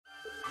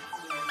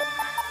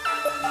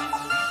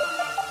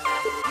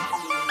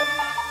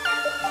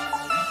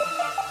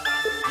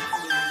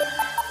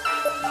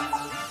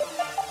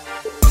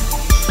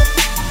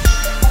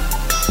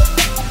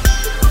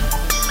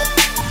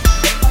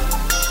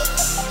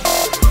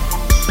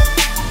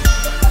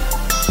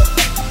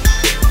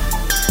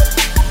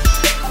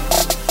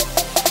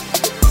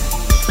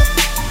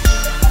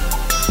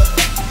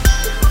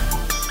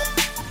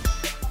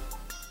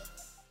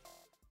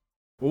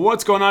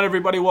What's going on,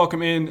 everybody?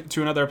 Welcome in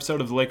to another episode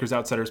of the Lakers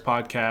Outsiders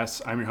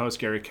podcast. I'm your host,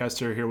 Gary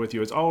Kester, here with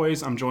you as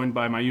always. I'm joined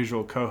by my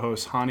usual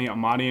co-host, Hani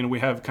Ahmadi, and we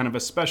have kind of a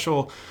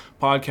special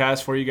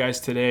podcast for you guys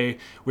today.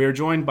 We are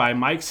joined by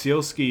Mike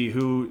Sielski,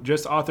 who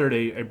just authored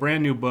a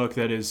brand new book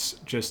that is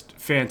just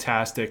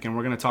fantastic, and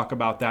we're going to talk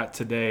about that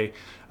today.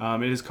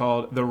 It is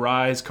called The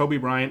Rise, Kobe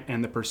Bryant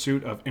and the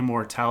Pursuit of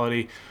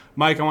Immortality.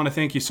 Mike, I want to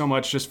thank you so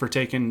much just for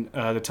taking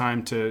the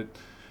time to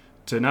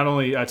not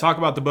only talk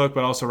about the book,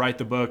 but also write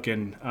the book,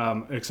 and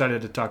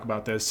excited to talk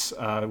about this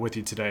with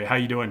you today. How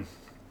you doing?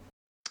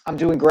 I'm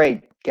doing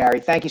great,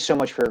 Gary. Thank you so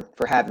much for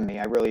having me.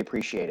 I really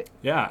appreciate it.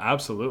 Yeah,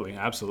 absolutely.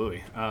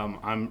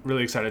 I'm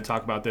really excited to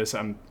talk about this.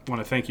 I want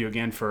to thank you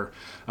again for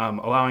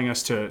allowing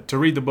us to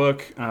read the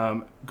book.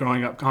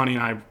 Growing up, Connie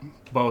and I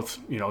both,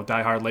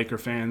 diehard Laker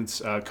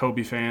fans,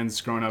 Kobe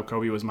fans. Growing up,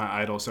 Kobe was my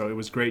idol, so it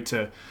was great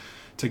to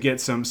get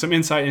some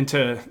insight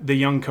into the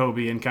young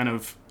Kobe and kind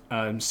of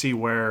see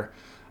where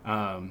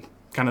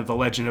kind of the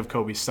legend of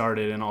Kobe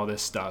started and all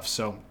this stuff.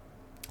 So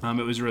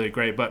it was really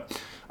great. But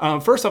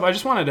first off, I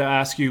just wanted to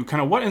ask you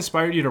kind of what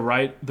inspired you to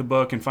write the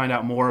book and find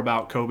out more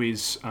about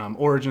Kobe's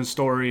origin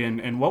story,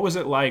 and what was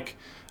it like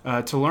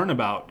to learn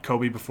about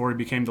Kobe before he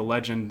became the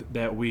legend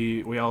that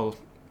we all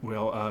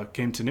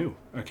came to know.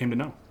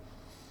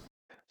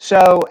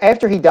 So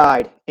after he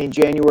died in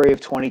January of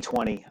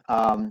 2020,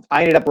 I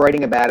ended up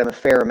writing about him a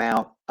fair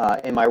amount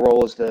in my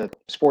role as the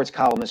sports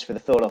columnist for the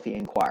Philadelphia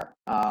Inquirer.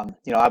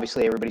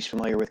 Obviously everybody's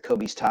familiar with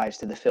Kobe's ties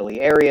to the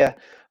Philly area,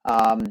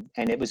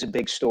 and it was a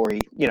big story,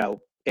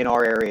 in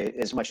our area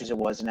as much as it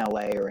was in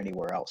LA or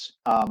anywhere else.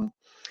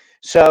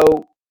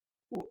 So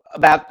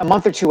about a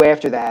month or two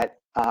after that,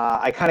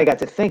 I kind of got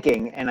to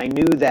thinking, and I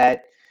knew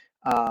that.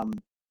 I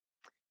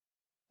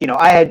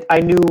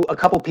knew a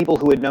couple people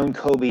who had known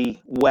Kobe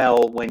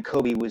well when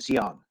Kobe was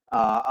young.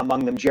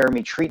 Among them,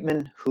 Jeremy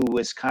Treatman, who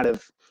was kind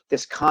of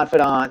this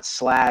confidant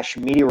slash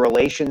media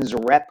relations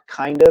rep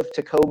kind of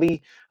to Kobe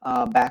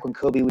back when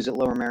Kobe was at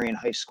Lower Merion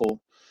High School.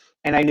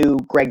 And I knew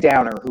Greg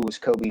Downer, who was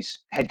Kobe's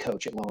head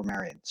coach at Lower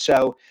Merion.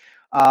 So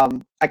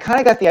I kind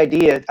of got the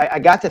idea. I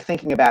got to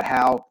thinking about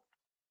how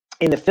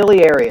in the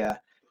Philly area,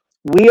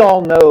 we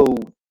all know,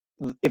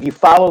 if you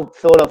follow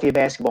Philadelphia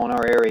basketball in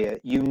our area,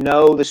 you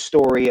know the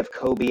story of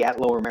Kobe at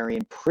Lower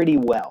Merion pretty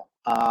well.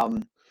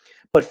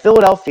 But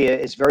Philadelphia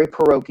is very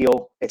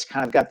parochial. It's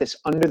kind of got this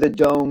under the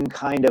dome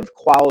kind of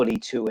quality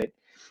to it.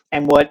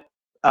 And what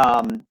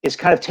is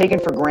kind of taken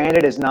for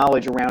granted as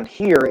knowledge around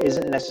here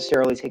isn't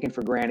necessarily taken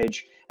for granted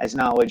as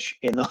knowledge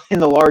in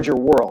the larger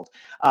world.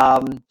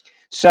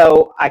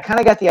 So I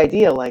kind of got the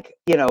idea,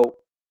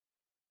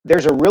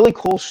 there's a really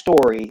cool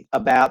story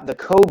about the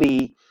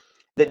Kobe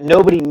that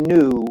nobody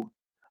knew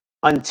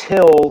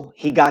until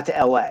he got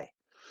to LA.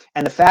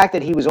 And the fact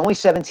that he was only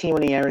 17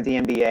 when he entered the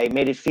NBA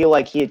made it feel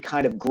like he had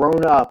kind of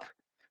grown up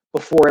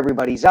before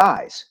everybody's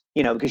eyes,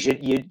 because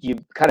you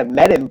kind of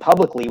met him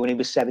publicly when he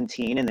was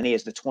 17, and then he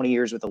has the 20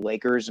 years with the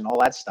Lakers and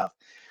all that stuff.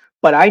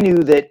 But I knew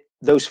that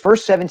those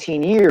first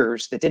 17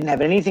 years that didn't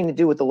have anything to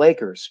do with the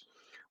Lakers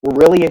were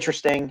really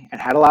interesting and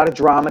had a lot of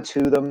drama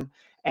to them,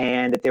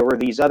 and that there were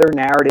these other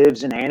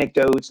narratives and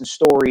anecdotes and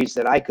stories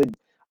that I could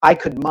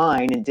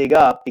mine and dig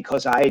up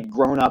because I had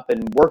grown up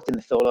and worked in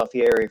the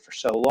Philadelphia area for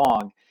so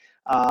long.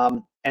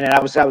 And then I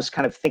was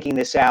kind of thinking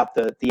this out.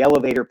 The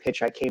elevator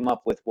pitch I came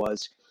up with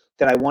was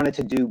that I wanted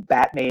to do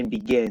Batman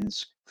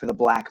Begins for the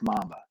Black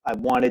Mamba. I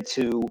wanted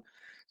to,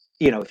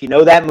 if you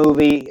know that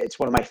movie, it's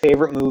one of my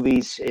favorite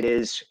movies. It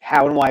is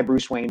how and why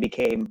Bruce Wayne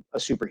became a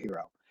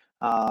superhero.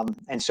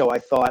 And so I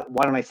thought,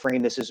 why don't I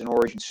frame this as an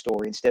origin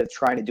story instead of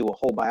trying to do a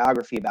whole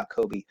biography about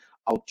Kobe?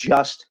 I'll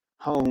just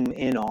hone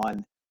in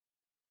on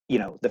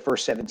the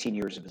first 17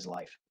 years of his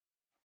life.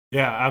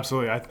 Yeah,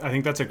 absolutely. I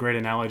think that's a great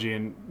analogy.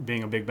 And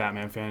being a big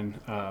Batman fan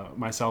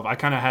myself, I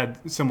kind of had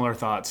similar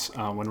thoughts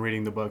when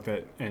reading the book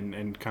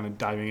and kind of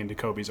diving into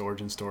Kobe's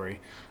origin story,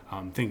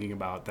 thinking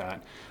about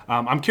that.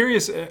 I'm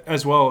curious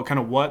as well,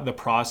 kind of what the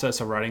process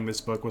of writing this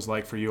book was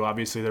like for you.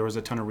 Obviously, there was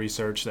a ton of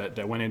research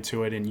that went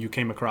into it, and you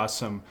came across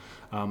some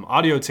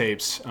audio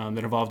tapes that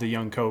involved a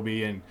young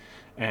Kobe,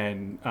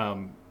 and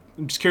I'm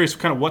just curious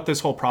kind of what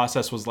this whole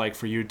process was like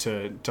for you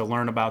to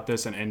learn about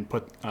this and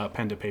put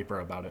pen to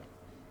paper about it.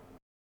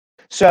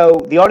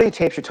 So the audio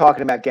tapes you're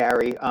talking about,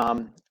 Gary,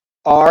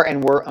 are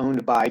and were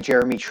owned by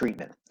Jeremy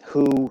Treatman,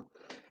 who,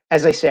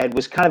 as I said,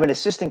 was kind of an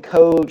assistant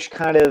coach,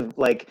 kind of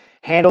like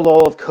handled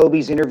all of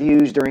Kobe's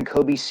interviews during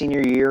Kobe's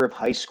senior year of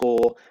high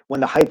school. When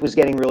the hype was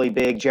getting really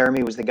big,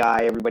 Jeremy was the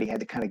guy everybody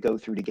had to kind of go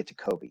through to get to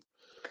Kobe.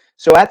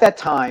 So at that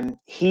time,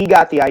 he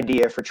got the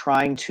idea for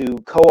trying to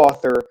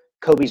co-author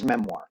Kobe's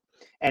memoir,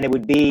 and it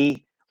would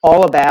be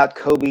all about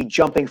Kobe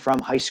jumping from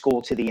high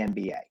school to the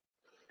NBA.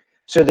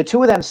 So the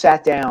two of them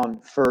sat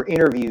down for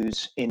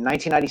interviews in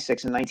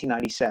 1996 and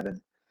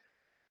 1997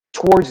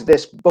 towards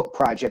this book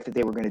project that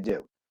they were going to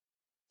do.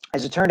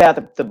 As it turned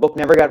out, the book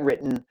never got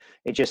written.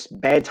 It just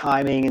bad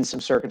timing and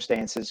some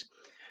circumstances.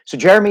 So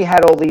Jeremy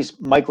had all these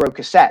micro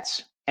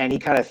cassettes, and he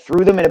kind of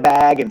threw them in a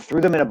bag and threw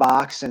them in a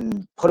box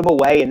and put them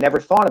away and never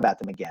thought about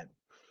them again.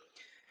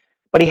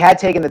 but he had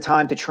taken the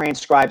time to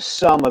transcribe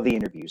some of the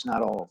interviews,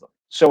 not all of them.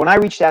 So when I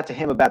reached out to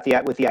him about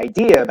with the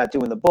idea about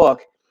doing the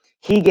book,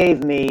 he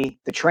gave me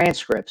the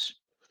transcripts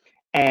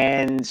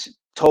and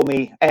told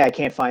me, "Hey, I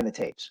can't find the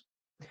tapes."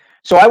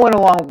 So I went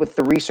along with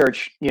the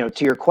research,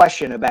 to your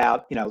question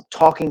about,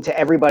 talking to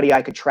everybody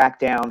I could track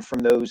down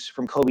from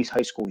Kobe's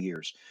high school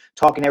years,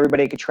 talking to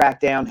everybody I could track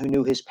down who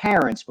knew his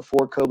parents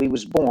before Kobe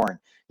was born.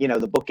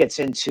 The book gets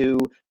into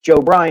Joe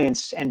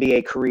Bryant's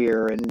NBA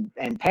career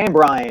and Pam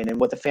Bryant and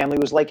what the family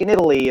was like in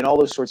Italy and all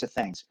those sorts of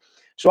things.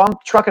 So I'm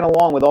trucking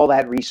along with all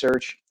that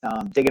research,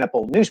 digging up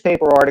old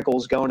newspaper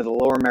articles, going to the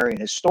Lower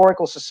Merion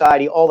Historical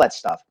Society, all that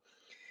stuff.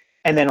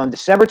 And then on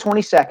December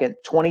 22nd,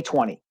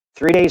 2020,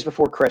 3 days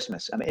before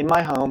Christmas, I'm in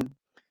my home,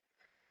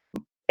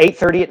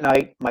 8:30 at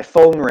night, my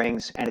phone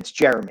rings, and it's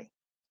Jeremy.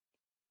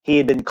 He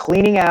had been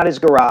cleaning out his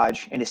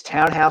garage in his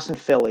townhouse in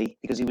Philly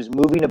because he was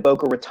moving to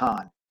Boca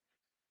Raton,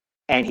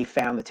 and he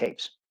found the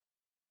tapes.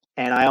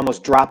 And I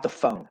almost dropped the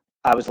phone.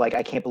 I was like,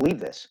 I can't believe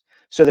this.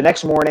 So the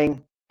next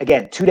morning,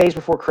 again, 2 days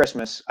before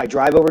Christmas, I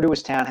drive over to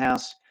his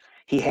townhouse.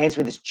 He hands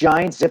me this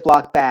giant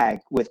Ziploc bag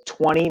with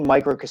 20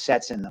 micro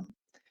cassettes in them.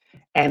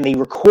 And the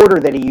recorder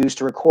that he used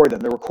to record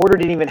them, the recorder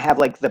didn't even have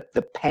like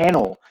the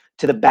panel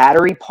to the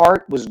battery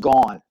part was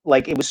gone.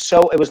 Like it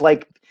was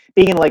like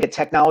being in like a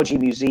technology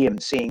museum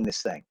seeing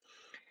this thing.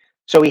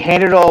 So he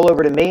handed it all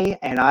over to me,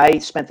 and I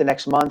spent the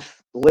next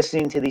month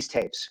listening to these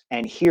tapes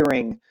and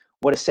hearing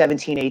what a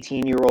 17,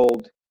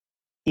 18-year-old,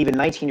 even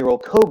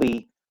 19-year-old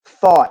Kobe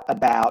thought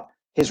about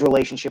his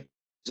relationship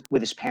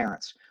with his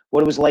parents,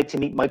 what it was like to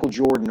meet Michael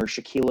Jordan or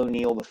Shaquille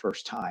O'Neal the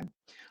first time,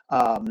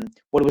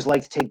 what it was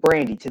like to take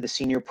Brandy to the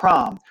senior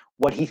prom,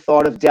 what he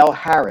thought of Del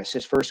Harris,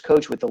 his first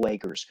coach with the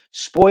Lakers.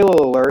 Spoiler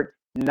alert,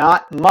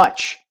 not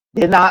much.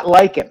 Did not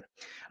like him.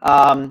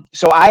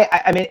 So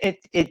I mean,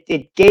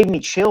 it gave me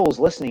chills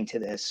listening to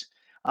this.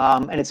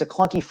 And it's a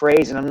clunky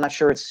phrase, and I'm not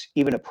sure it's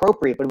even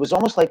appropriate, but it was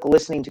almost like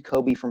listening to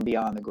Kobe from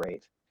beyond the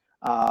grave.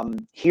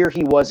 Here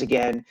he was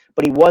again,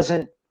 but he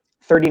wasn't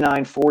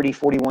 39, 40,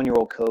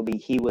 41-year-old Kobe.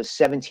 He was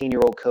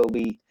 17-year-old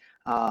Kobe,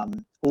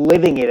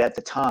 living it at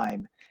the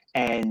time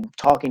and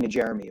talking to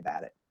Jeremy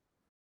about it.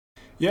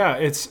 Yeah,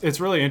 it's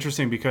really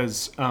interesting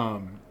because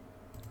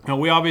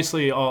we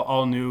obviously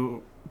all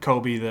knew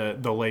Kobe,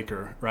 the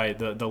Laker, right?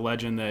 The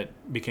legend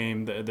that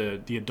became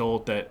the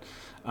adult that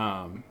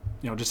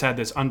just had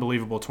this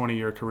unbelievable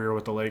 20-year career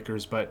with the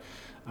Lakers. But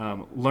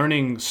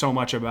learning so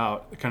much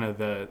about kind of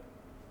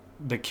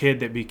the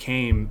kid that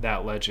became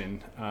that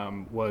legend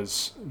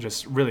was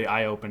just really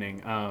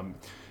eye-opening.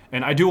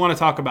 And I do want to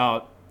talk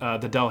about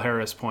the Del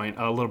Harris point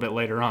a little bit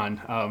later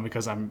on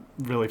because I'm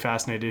really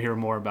fascinated to hear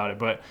more about it.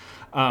 But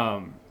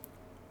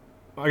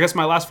I guess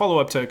my last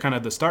follow-up to kind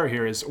of the start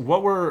here is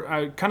what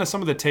were kind of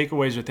some of the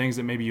takeaways or things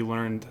that maybe you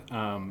learned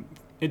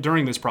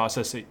during this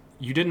process that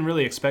you didn't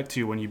really expect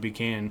to when you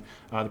began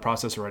the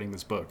process of writing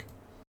this book?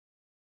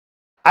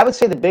 I would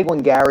say the big one,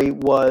 Gary,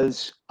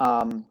 was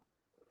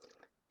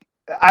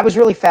I was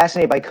really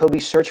fascinated by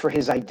Kobe's search for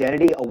his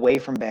identity away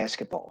from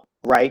basketball,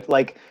 right?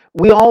 Like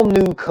we all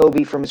knew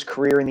Kobe from his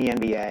career in the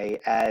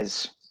NBA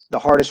as the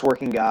hardest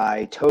working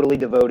guy, totally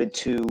devoted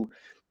to,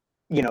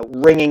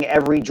 wringing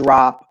every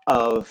drop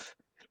of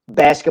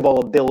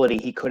basketball ability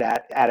he could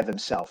out of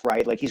himself,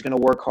 right? Like he's going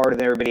to work harder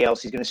than everybody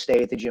else. He's going to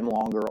stay at the gym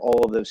longer,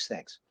 all of those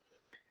things.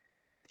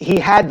 He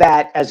had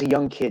that as a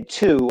young kid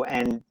too.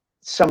 And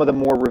some of the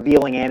more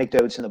revealing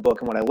anecdotes in the book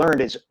and what I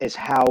learned is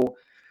how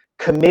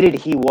committed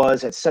he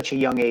was at such a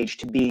young age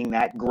to being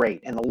that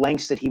great and the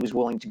lengths that he was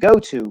willing to go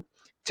to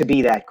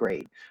be that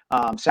great,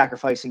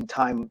 sacrificing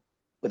time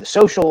with a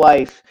social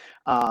life,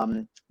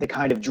 the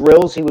kind of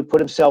drills he would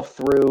put himself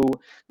through,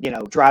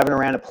 driving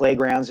around to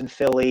playgrounds in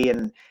Philly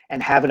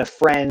and having a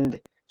friend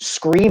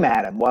scream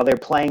at him while they're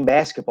playing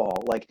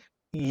basketball. Like,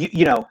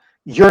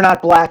 you're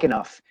not black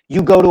enough.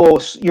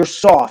 You're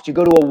soft. You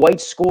go to a white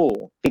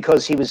school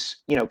because he was,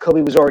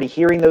 Kobe was already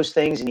hearing those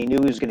things and he knew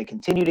he was going to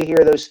continue to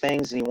hear those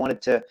things and he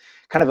wanted to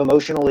kind of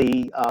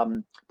emotionally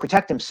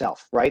protect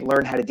himself, right?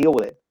 Learn how to deal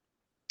with it.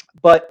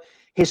 But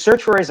his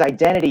search for his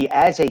identity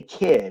as a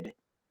kid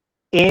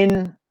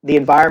in the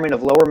environment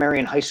of Lower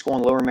Merion High School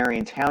and Lower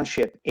Merion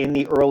Township in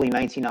the early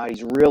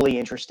 1990s really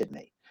interested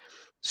me.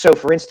 So,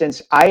 for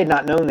instance, I had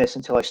not known this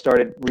until I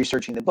started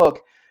researching the book.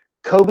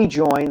 Kobe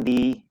joined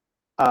the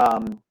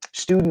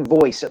Student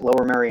Voice at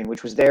Lower Merion,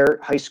 which was their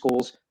high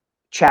school's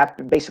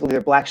chapter, basically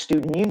their Black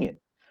Student Union.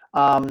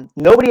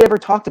 Nobody ever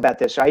talked about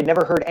this. I had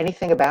never heard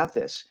anything about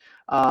this.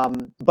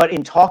 But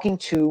in talking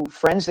to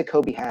friends that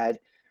Kobe had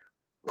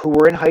who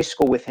were in high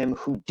school with him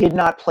who did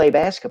not play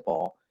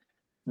basketball,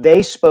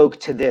 they spoke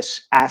to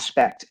this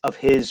aspect of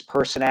his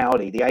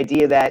personality, the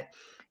idea that,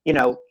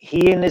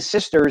 he and his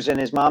sisters and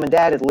his mom and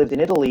dad had lived in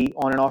Italy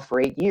on and off for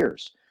 8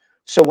 years.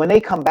 So when they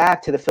come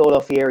back to the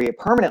Philadelphia area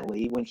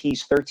permanently, when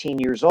he's 13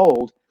 years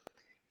old,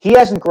 he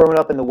hasn't grown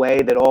up in the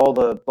way that all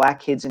the black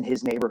kids in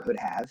his neighborhood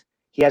have.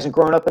 He hasn't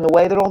grown up in the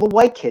way that all the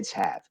white kids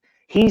have.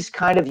 He's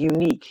kind of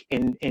unique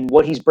in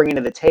what he's bringing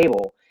to the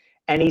table.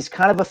 And he's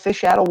kind of a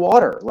fish out of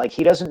water. Like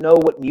he doesn't know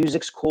what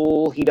music's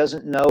cool. He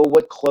doesn't know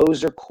what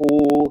clothes are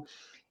cool.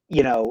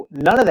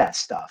 None of that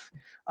stuff.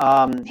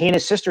 He and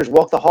his sisters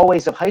walk the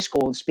hallways of high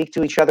school and speak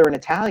to each other in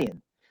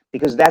Italian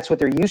because that's what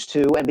they're used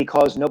to and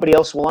because nobody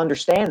else will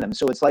understand them.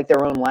 So it's like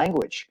their own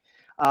language.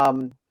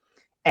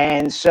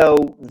 And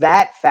so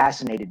that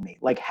fascinated me,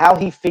 like how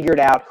he figured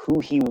out who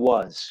he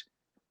was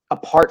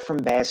apart from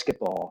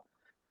basketball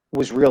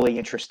was really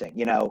interesting.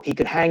 He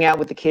could hang out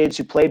with the kids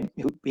he could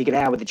hang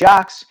out with the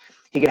jocks.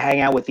 He could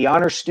hang out with the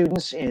honor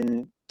students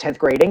in 10th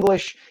grade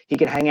English. He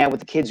could hang out with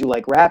the kids who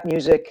like rap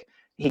music.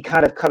 He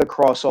kind of cut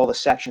across all the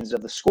sections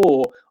of the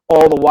school,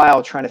 all the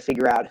while trying to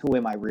figure out who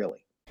am I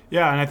really.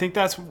 Yeah, and I think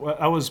that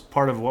was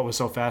part of what was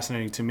so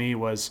fascinating to me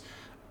was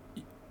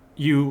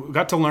you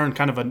got to learn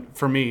kind of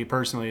for me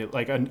personally,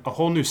 like a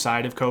whole new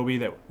side of Kobe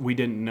that we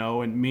didn't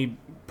know. And me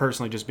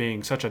personally, just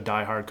being such a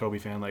diehard Kobe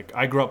fan, like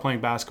I grew up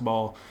playing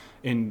basketball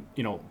in,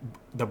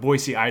 the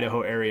Boise,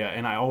 Idaho area.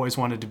 And I always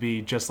wanted to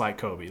be just like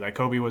Kobe. Like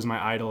Kobe was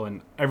my idol,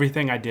 and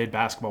everything I did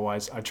basketball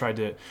wise, I tried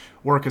to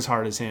work as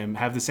hard as him,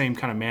 have the same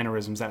kind of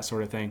mannerisms, that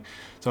sort of thing.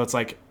 So it's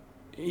like,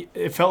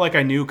 it felt like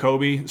I knew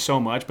Kobe so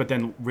much, but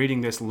then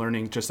reading this,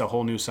 learning just a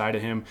whole new side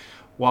of him.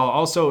 While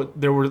also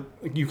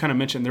you kind of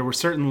mentioned, there were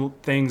certain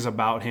things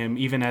about him,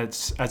 even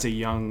as a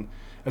young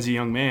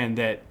man,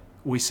 that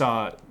we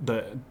saw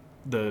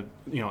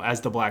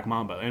as the Black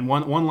Mamba. And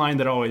one line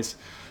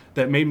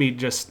that made me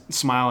just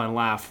smile and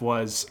laugh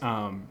was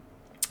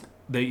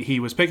he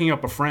was picking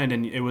up a friend,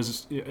 and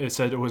it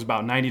said it was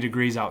about 90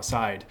 degrees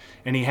outside,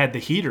 and he had the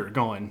heater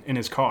going in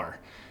his car.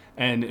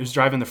 And it was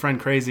driving the friend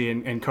crazy,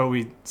 and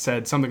Kobe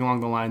said something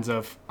along the lines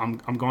of, I'm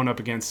going up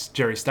against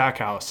Jerry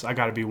Stackhouse. I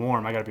got to be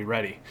warm. I got to be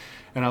ready.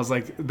 And I was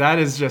like,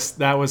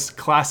 that was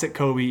classic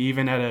Kobe,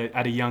 even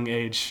at a young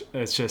age.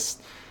 It's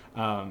just,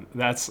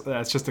 that's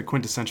just a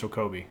quintessential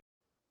Kobe.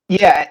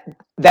 Yeah,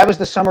 that was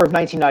the summer of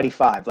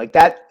 1995. Like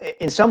that,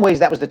 in some ways,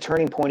 that was the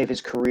turning point of his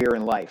career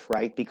in life,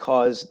 right?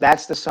 Because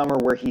that's the summer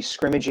where he's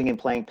scrimmaging and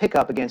playing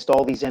pickup against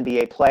all these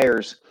NBA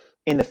players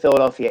in the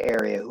Philadelphia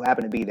area who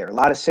happened to be there. A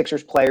lot of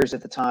Sixers players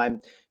at the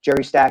time.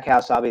 Jerry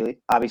Stackhouse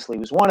obviously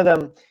was one of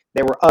them.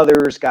 There were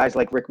others, guys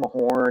like Rick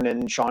Mahorn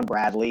and Sean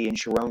Bradley and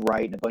Sharon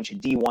Wright and a bunch of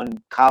D1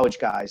 college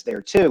guys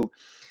there too.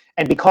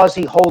 And because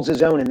he holds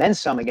his own and then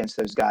some against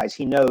those guys,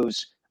 he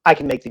knows I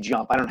can make the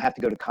jump. I don't have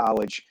to go to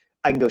college.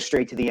 I can go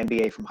straight to the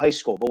NBA from high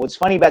school. But what's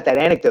funny about that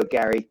anecdote,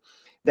 Gary,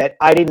 that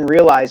I didn't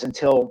realize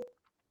until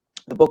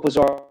the book was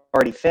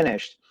already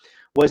finished,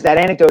 was that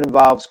anecdote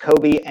involves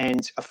Kobe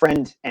and a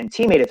friend and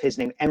teammate of his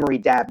named Emory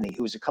Dabney,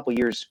 who was a couple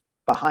years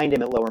behind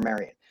him at Lower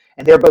Merion.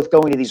 And they're both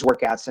going to these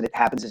workouts, and it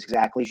happens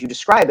exactly as you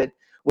describe it,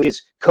 which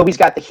is Kobe's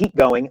got the heat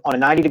going on a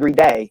 90-degree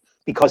day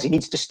because he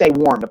needs to stay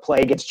warm to play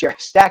against Jerry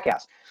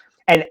Stackhouse.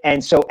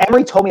 And so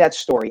Emory told me that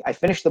story. I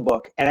finished the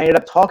book, and I ended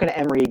up talking to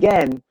Emory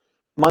again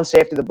months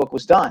after the book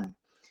was done.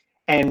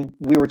 And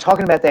we were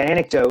talking about that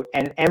anecdote,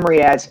 and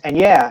Emory adds, and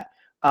yeah,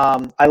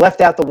 I left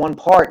out the one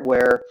part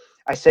where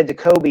I said to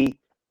Kobe,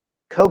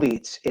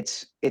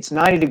 it's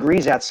 90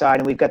 degrees outside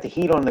and we've got the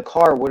heat on in the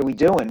car. What are we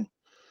doing?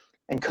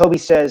 And Kobe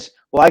says,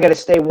 well, I got to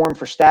stay warm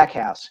for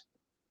Stackhouse.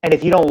 And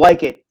if you don't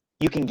like it,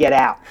 you can get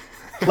out.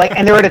 Like,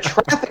 and they're at a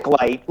traffic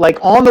light, like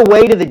on the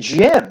way to the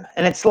gym.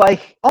 And it's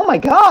like, oh my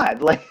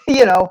God, like,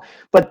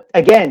 but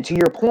again, to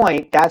your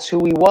point, that's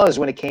who he was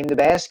when it came to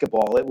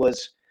basketball. It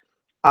was,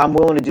 I'm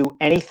willing to do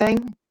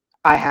anything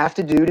I have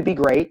to do to be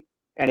great.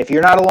 And if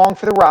you're not along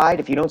for the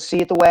ride, if you don't see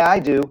it the way I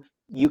do,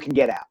 you can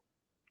get out.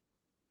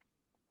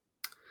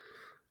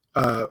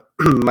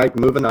 Mike,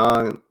 moving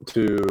on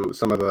to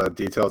some of the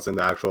details in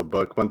the actual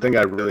book, one thing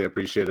I really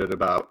appreciated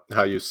about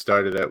how you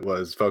started it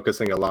was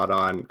focusing a lot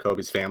on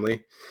Kobe's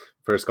family.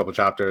 First couple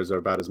chapters are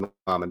about his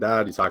mom and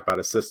dad. You talk about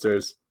his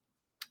sisters.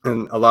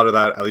 And a lot of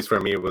that, at least for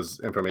me,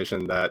 was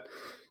information that,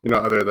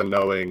 other than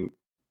knowing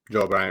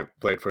Joe Bryant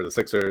played for the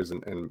Sixers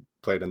and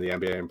played in the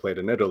NBA and played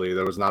in Italy,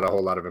 there was not a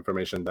whole lot of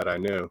information that I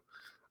knew.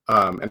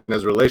 And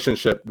his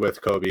relationship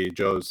with Kobe,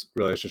 Joe's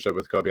relationship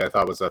with Kobe, I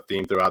thought was a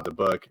theme throughout the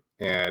book.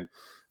 And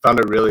found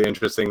it really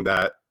interesting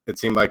that it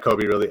seemed like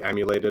Kobe really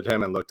emulated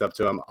him and looked up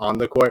to him on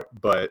the court,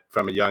 but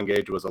from a young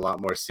age was a lot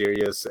more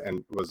serious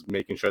and was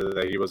making sure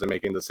that he wasn't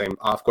making the same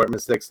off-court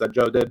mistakes that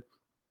Joe did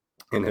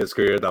in his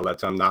career that led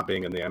to him not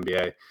being in the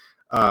NBA.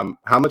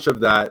 How much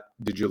of that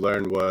did you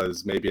learn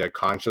was maybe a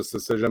conscious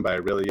decision by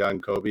a really young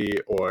Kobe,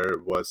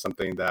 or was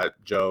something that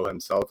Joe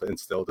himself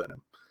instilled in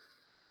him?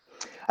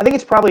 I think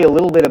it's probably a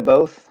little bit of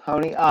both,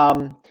 Honey.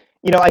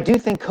 I do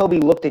think Kobe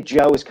looked at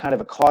Joe as kind of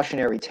a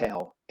cautionary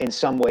tale in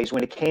some ways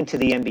when it came to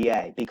the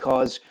NBA,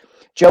 because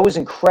Joe was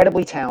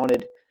incredibly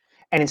talented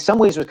and in some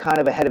ways was kind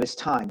of ahead of his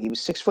time. He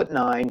was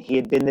 6'9". He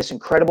had been this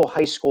incredible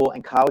high school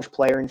and college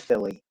player in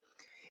Philly.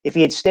 If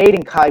he had stayed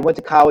he went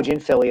to college in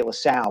Philly at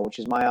LaSalle, which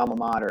is my alma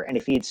mater. And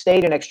if he had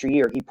stayed an extra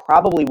year, he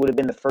probably would have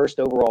been the first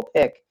overall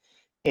pick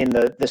in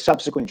the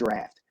subsequent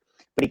draft.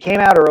 But he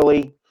came out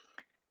early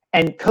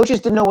and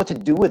coaches didn't know what to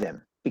do with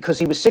him because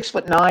he was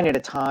 6'9" at a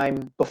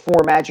time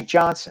before Magic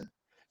Johnson.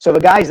 So if a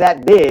guy's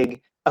that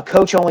big, a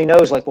coach only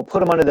knows, like, we'll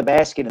put him under the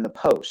basket in the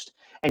post.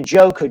 And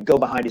Joe could go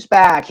behind his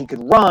back. He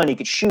could run. He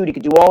could shoot. He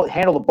could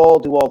handle the ball,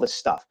 do all this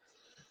stuff.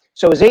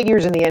 So his 8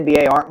 years in the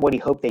NBA aren't what he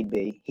hoped they'd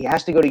be. He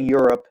has to go to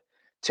Europe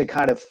to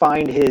kind of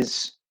find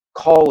his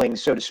calling,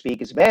 so to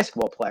speak, as a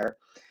basketball player.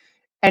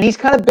 And he's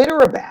kind of bitter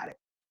about it.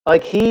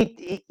 Like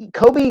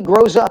Kobe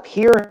grows up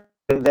hearing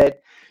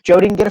that Joe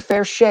didn't get a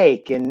fair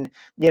shake, and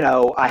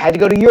I had to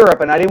go to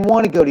Europe, and I didn't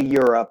want to go to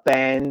Europe,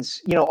 and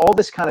all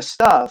this kind of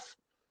stuff.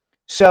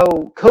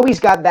 So Kobe's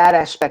got that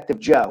aspect of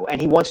Joe,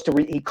 and he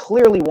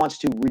clearly wants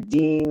to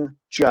redeem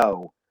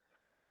Joe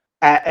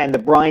and the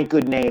Bryant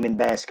good name in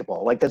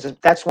basketball. Like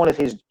that's one of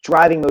his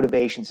driving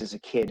motivations as a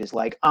kid. Is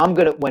like, I'm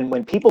gonna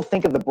when people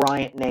think of the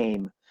Bryant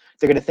name,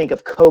 they're gonna think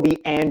of Kobe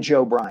and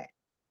Joe Bryant.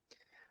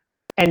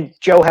 And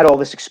Joe had all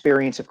this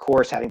experience, of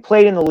course, having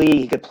played in the league.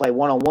 He could play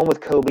one-on-one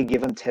with Kobe,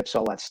 give him tips,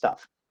 all that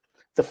stuff.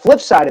 The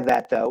flip side of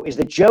that, though, is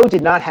that Joe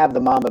did not have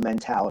the Mamba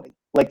mentality.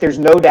 Like, there's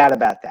no doubt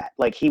about that.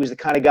 Like, he was the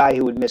kind of guy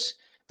who would miss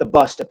the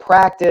bus to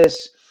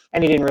practice,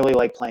 and he didn't really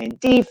like playing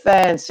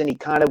defense, and he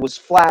kind of was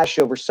flash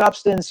over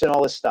substance and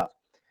all this stuff.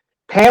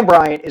 Pam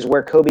Bryant is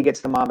where Kobe gets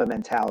the Mamba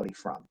mentality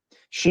from.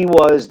 She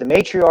was the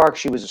matriarch.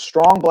 She was a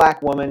strong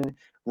Black woman,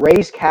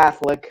 raised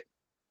Catholic,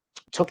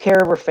 took care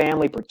of her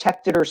family,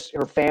 protected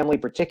her family,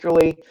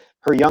 particularly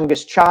her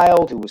youngest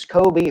child, who was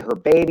Kobe, her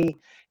baby,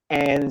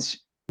 and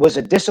was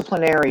a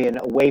disciplinarian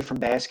away from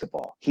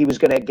basketball. He was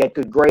going to get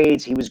good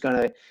grades. He was going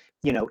to,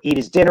 eat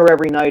his dinner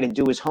every night and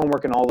do his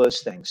homework and all those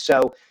things.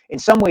 So in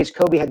some ways,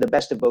 Kobe had the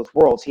best of both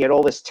worlds. He had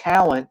all this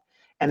talent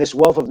and this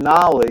wealth of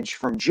knowledge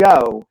from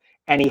Joe,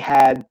 and he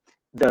had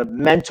the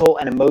mental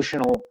and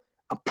emotional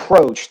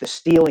approach, the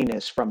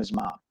steeliness from his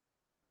mom.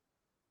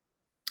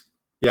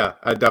 Yeah,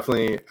 I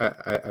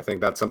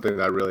think that's something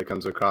that really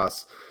comes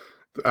across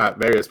at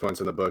various points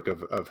in the book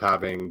of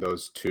having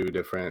those two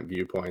different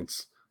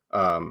viewpoints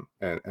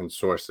and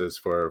sources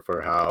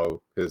for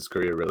how his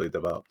career really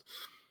developed.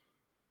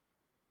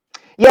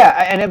 Yeah,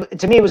 and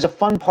to me, it was a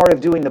fun part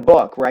of doing the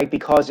book, right?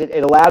 Because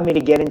it allowed me to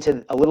get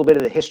into a little bit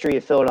of the history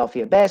of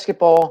Philadelphia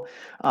basketball.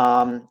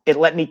 It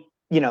let me,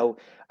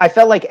 I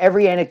felt like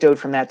every anecdote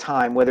from that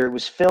time, whether it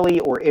was Philly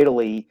or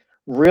Italy,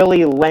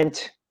 really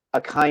lent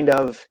a kind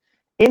of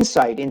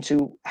insight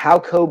into how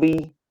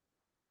Kobe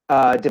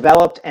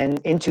developed and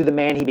into the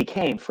man he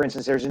became. For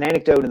instance, there's an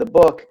anecdote in the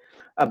book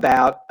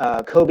about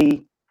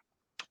Kobe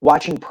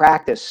watching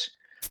practice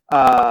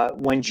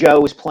when Joe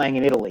was playing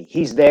in Italy.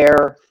 He's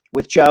there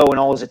with Joe and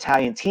all his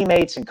Italian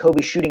teammates, and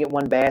Kobe shooting at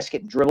one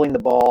basket, dribbling the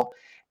ball,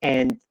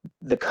 and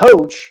the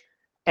coach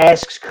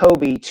asks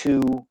Kobe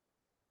to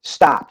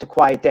stop, to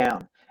quiet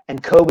down,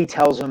 and Kobe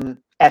tells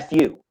him, F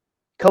you.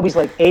 Kobe's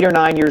like 8 or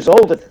 9 years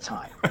old at the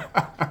time.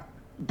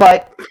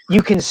 But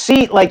you can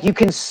see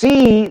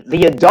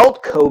the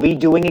adult Kobe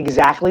doing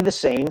exactly the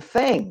same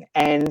thing.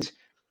 And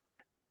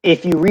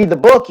if you read the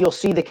book, you'll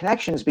see the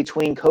connections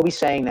between Kobe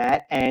saying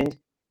that and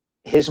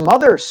his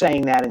mother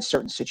saying that in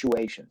certain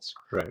situations.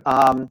 Right.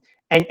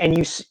 And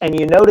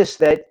you notice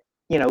that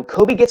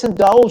Kobe gets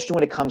indulged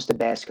when it comes to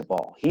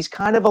basketball. He's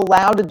kind of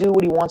allowed to do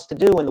what he wants to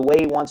do and the way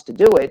he wants to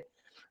do it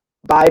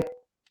by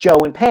Joe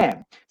and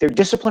Pam. They're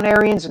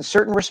disciplinarians in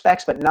certain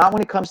respects, but not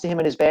when it comes to him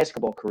and his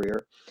basketball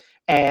career.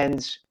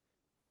 And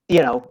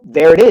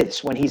there it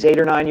is. When he's 8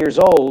 or 9 years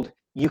old,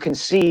 you can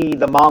see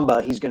the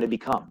Mamba he's going to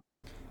become.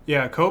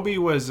 Yeah, Kobe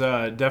was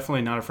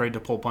definitely not afraid to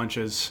pull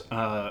punches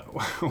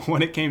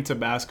when it came to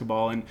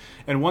basketball.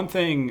 And one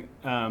thing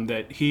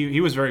that he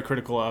was very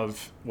critical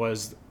of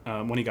was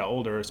when he got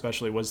older,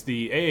 especially, was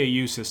the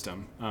AAU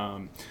system.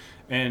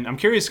 And I'm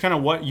curious kind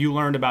of what you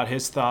learned about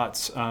his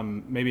thoughts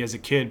maybe as a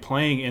kid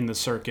playing in the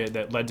circuit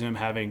that led to him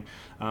having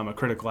a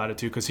critical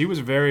attitude, because he was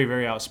very,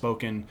 very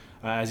outspoken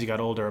as he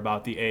got older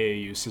about the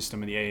AAU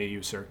system and the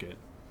AAU circuit.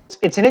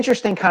 It's an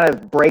interesting kind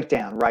of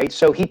breakdown, right?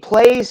 So he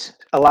plays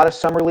a lot of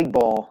summer league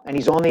ball, and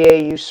he's on the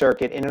AAU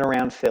circuit in and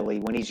around Philly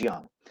when he's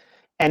young.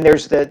 And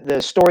there's the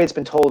story that's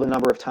been told a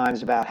number of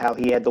times about how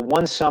he had the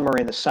one summer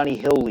in the Sunny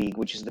Hill League,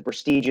 which is the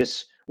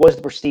prestigious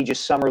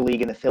summer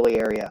league in the Philly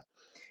area,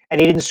 and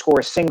he didn't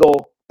score a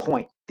single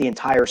point the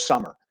entire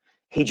summer.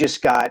 He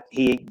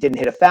didn't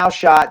hit a foul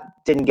shot,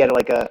 didn't get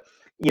like a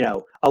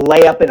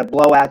layup in a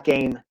blowout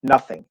game,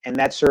 nothing, and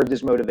that served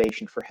as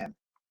motivation for him.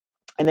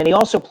 And then he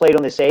also played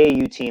on this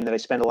AAU team that I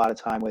spent a lot of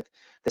time with,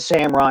 the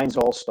Sam Rhines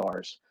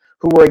All-Stars,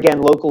 who were,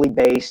 again, locally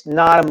based,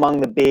 not among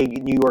the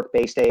big New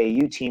York-based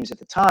AAU teams at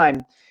the time.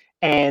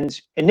 And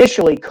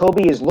initially,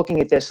 Kobe is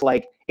looking at this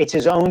like it's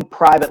his own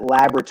private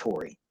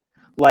laboratory.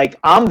 Like,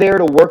 I'm there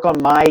to work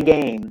on my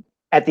game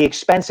at the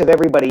expense of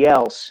everybody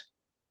else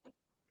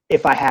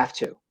if I have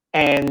to.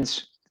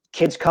 And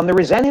kids come to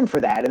resent him for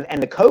that.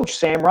 And the coach,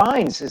 Sam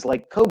Rhines, is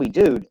like, Kobe,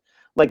 dude,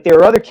 like, there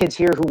are other kids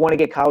here who want to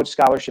get college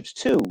scholarships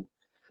too.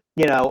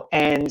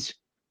 And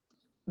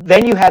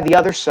then you have the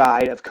other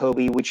side of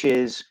Kobe, which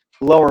is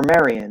Lower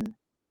Merion,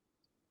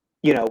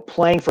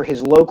 playing for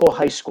his local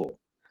high school.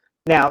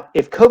 Now,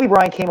 if Kobe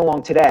Bryant came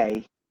along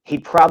today,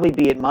 he'd probably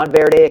be at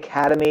Montverde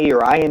Academy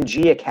or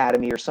IMG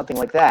Academy or something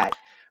like that.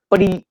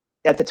 But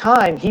at the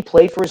time, he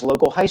played for his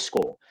local high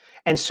school.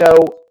 And so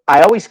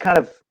I always kind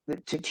of,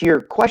 to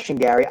your question,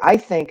 Gary, I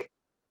think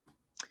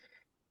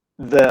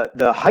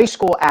the high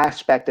school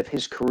aspect of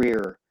his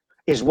career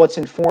is what's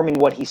informing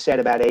what he said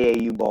about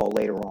AAU ball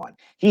later on.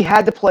 He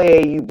had to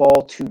play AAU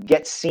ball to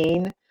get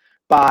seen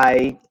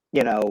by,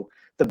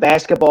 the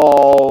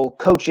basketball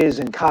coaches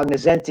and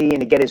cognoscenti, and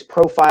to get his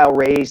profile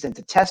raised and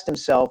to test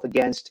himself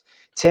against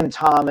Tim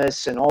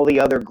Thomas and all the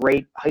other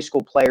great high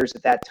school players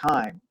at that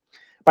time.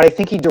 But I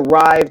think he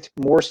derived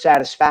more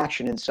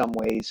satisfaction in some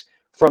ways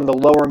from the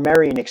Lower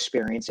Merion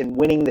experience in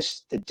winning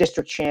the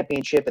district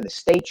championship and the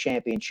state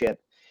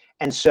championship.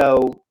 And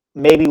so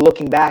maybe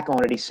looking back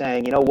on it, he's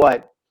saying, you know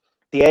what,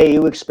 the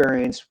AAU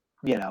experience,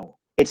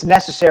 it's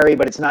necessary,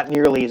 but it's not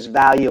nearly as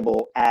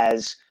valuable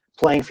as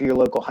playing for your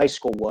local high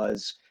school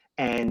was,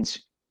 and,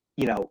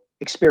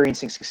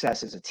 experiencing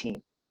success as a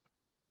team.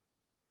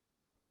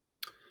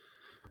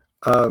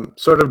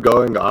 Sort of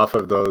going off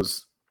of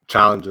those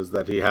challenges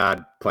that he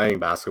had playing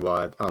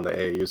basketball on the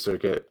AAU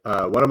circuit,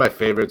 one of my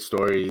favorite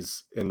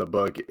stories in the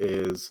book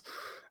is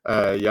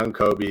young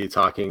Kobe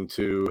talking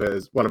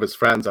to one of his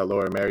friends at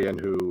Lower Merion,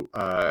 who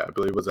I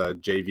believe was a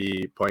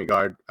JV point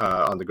guard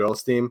on the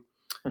girls' team,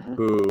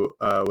 who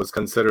was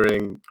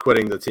considering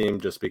quitting the team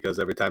just because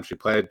every time she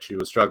played, she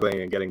was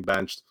struggling and getting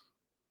benched.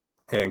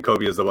 And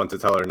Kobe is the one to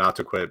tell her not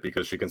to quit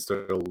because she can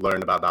still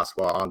learn about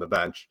basketball on the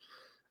bench.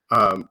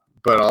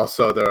 But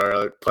also there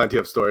are plenty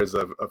of stories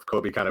of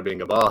Kobe kind of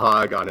being a ball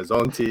hog on his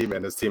own team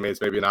and his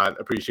teammates maybe not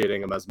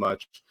appreciating him as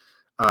much.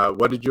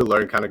 What did you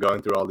learn kind of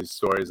going through all these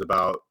stories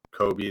about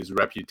Kobe's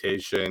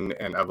reputation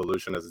and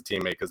evolution as a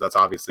teammate? Because that's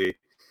obviously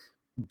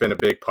been a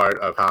big part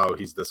of how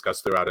he's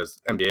discussed throughout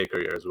his NBA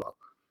career as well.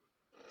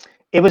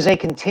 It was a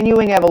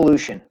continuing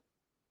evolution,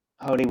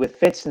 Hody, with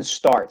fits and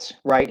starts,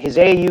 right? His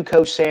AAU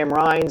coach, Sam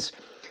Rhines,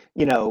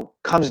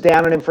 comes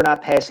down on him for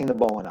not passing the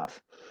ball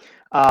enough.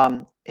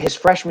 His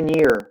freshman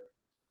year,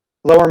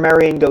 Lower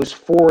Merion goes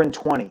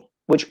 4-20,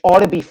 which ought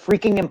to be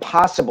freaking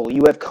impossible.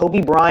 You have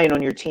Kobe Bryant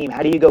on your team.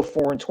 How do you go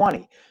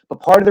 4-20? But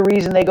part of the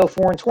reason they go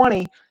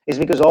 4-20 is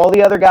because all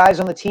the other guys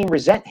on the team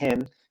resent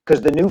him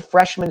because the new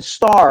freshman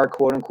star,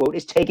 quote unquote,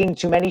 is taking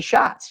too many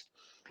shots.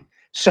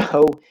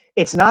 So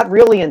it's not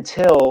really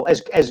until,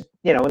 as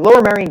and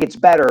Lower Merion gets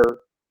better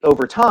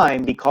over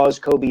time because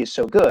Kobe is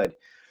so good.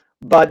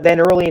 But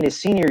then early in his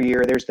senior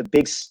year, there's the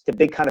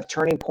big kind of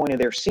turning point of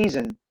their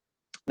season.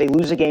 They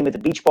lose a game at the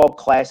Beach Ball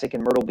Classic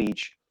in Myrtle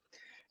Beach,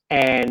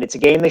 and it's a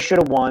game they should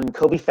have won.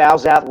 Kobe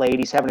fouls out late.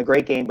 He's having a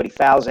great game, but he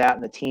fouls out,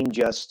 and the team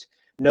just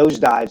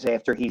nosedives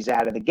after he's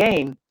out of the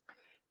game.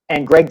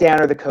 And Greg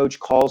Downer, the coach,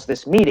 calls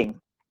this meeting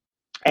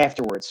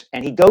afterwards,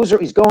 and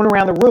he's going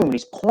around the room, and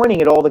he's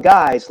pointing at all the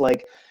guys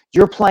like,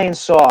 you're playing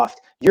soft,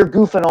 you're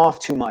goofing off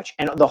too much.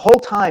 And the whole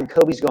time,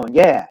 Kobe's going,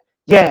 yeah,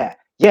 yeah,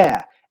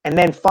 yeah. And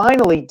then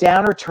finally,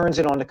 Downer turns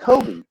it on to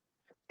Kobe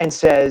and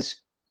says,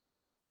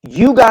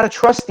 you got to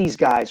trust these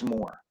guys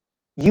more.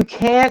 You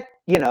can't,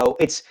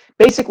 it's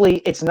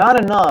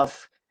not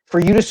enough for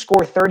you to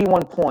score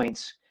 31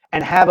 points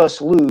and have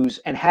us lose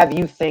and have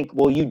you think,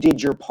 well, you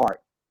did your part.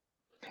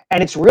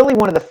 And it's really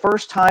one of the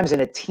first times in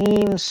a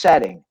team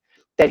setting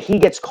that he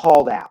gets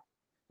called out,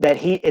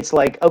 it's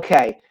like,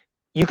 okay,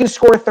 you can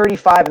score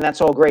 35 and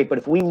that's all great, but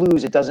if we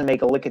lose, it doesn't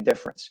make a lick of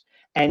difference.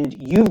 And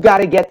you've got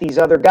to get these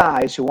other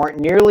guys who aren't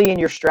nearly in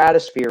your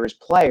stratosphere as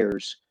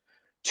players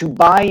to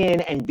buy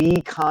in and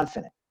be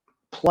confident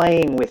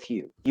playing with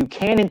you. You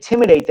can't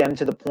intimidate them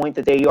to the point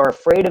that they are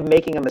afraid of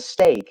making a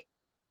mistake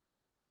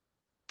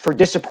for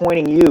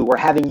disappointing you or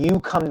having you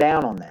come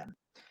down on them.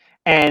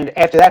 And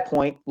after that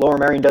point, Lower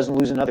Merion doesn't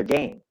lose another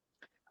game.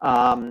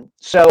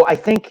 So I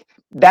think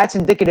that's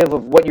indicative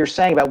of what you're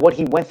saying about what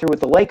he went through with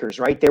the Lakers,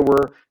 right? There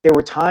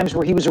were times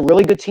where he was a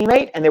really good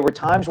teammate, and there were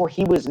times where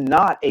he was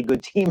not a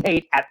good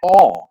teammate at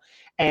all.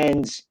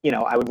 And,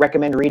 I would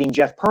recommend reading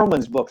Jeff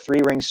Pearlman's book,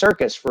 Three Ring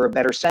Circus, for a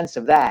better sense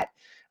of that,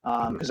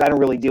 because I don't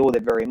really deal with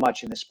it very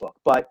much in this book.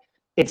 But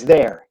it's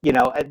there,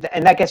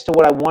 and that gets to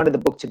what I wanted the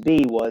book to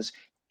be was,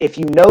 if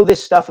you know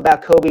this stuff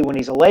about Kobe when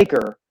he's a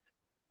Laker,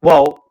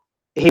 well,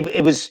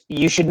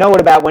 you should know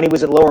it about when he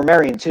was at Lower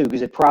Merion too,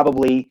 because it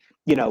probably,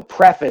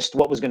 prefaced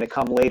what was going to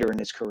come later in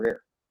his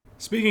career.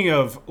 Speaking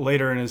of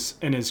later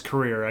in his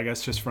career, I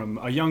guess just from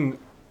a young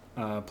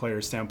player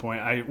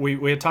standpoint,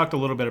 we had talked a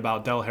little bit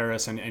about Del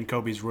Harris and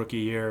Kobe's rookie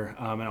year,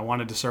 and I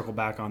wanted to circle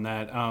back on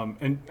that.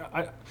 And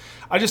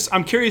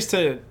I'm curious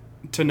to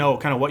know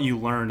kind of what you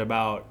learned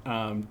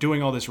about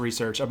doing all this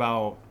research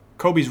about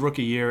Kobe's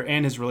rookie year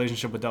and his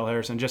relationship with Del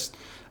Harris, and just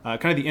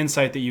kind of the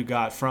insight that you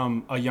got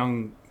from a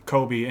young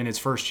Kobe in his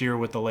first year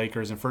with the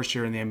Lakers and first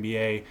year in the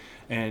NBA,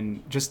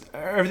 and just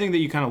everything that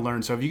you kind of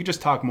learned. So if you could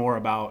just talk more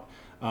about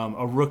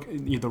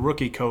the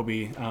rookie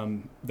Kobe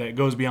that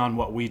goes beyond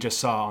what we just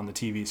saw on the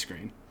TV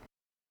screen.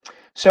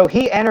 So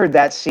he entered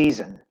that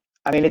season.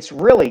 I mean,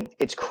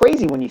 it's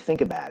crazy when you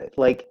think about it.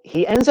 Like,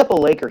 he ends up a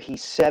Laker,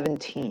 he's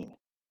 17.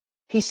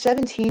 He's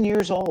 17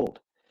 years old.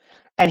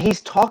 And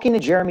he's talking to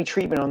Jeremy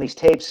Treatman on these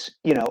tapes,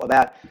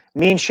 about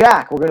me and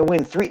Shaq, we're going to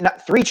win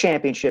three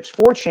championships,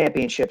 4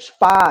 championships,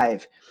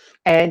 5.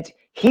 And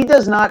he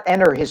does not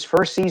enter his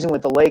first season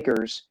with the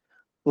Lakers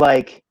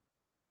like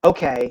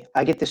okay,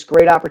 I get this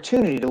great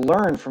opportunity to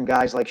learn from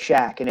guys like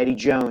Shaq and Eddie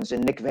Jones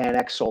and Nick Van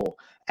Exel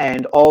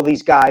and all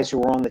these guys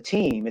who are on the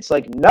team. It's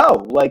like,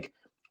 no, like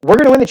we're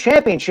going to win the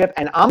championship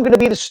and I'm going to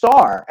be the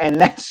star.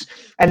 And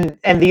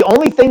and the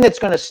only thing that's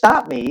going to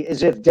stop me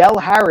is if Del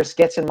Harris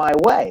gets in my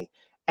way.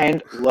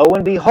 And lo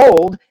and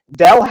behold,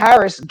 Del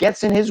Harris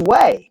gets in his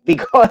way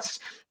because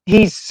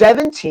he's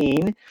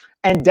 17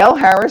 and Del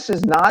Harris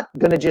is not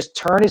going to just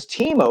turn his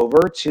team over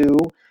to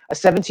a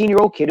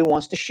 17-year-old kid who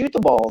wants to shoot the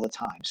ball all the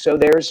time. So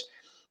there's,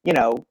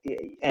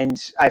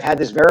 and I've had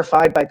this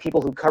verified by people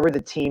who covered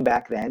the team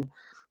back then.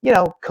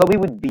 Kobe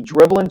would be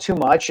dribbling too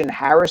much and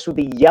Harris would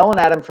be yelling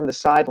at him from the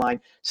sideline,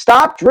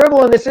 stop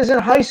dribbling, this isn't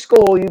high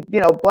school,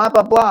 blah,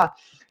 blah, blah.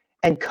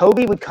 And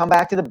Kobe would come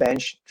back to the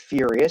bench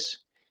furious,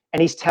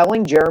 and he's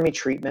telling Jeremy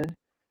Treatman,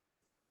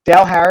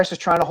 Del Harris is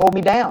trying to hold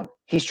me down.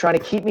 He's trying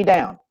to keep me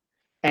down.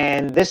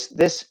 And this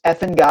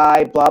effing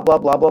guy, blah, blah,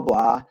 blah, blah,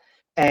 blah.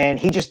 And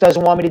he just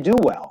doesn't want me to do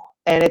well.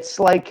 And it's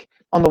like,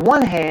 on the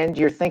one hand,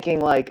 you're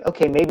thinking like,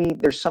 okay, maybe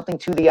there's something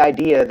to the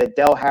idea that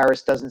Del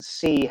Harris doesn't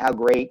see how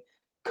great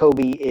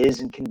Kobe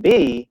is and can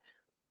be.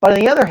 But on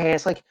the other hand,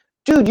 it's like,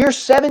 dude, you're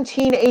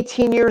 17,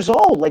 18 years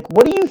old. Like,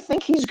 what do you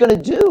think he's going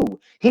to do?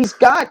 He's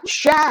got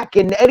Shaq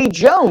and Eddie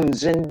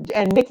Jones and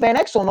Nick Van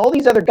Exel and all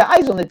these other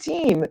guys on the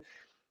team.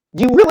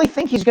 Do you really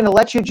think he's going to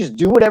let you just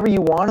do whatever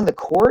you want on the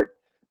court?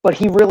 But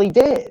he really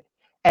did.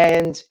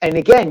 And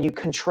again, you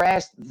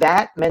contrast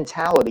that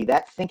mentality,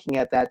 that thinking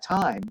at that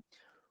time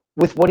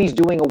with what he's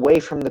doing away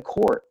from the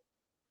court.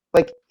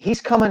 Like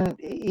he's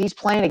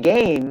playing a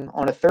game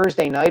on a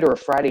Thursday night or a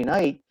Friday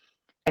night,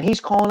 and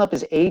he's calling up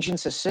his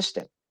agent's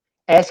assistant,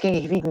 asking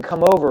if he can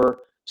come over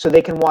so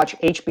they can watch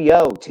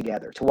HBO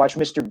together, to watch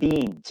Mr.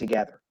 Bean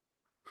together,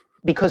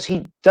 because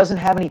he doesn't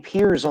have any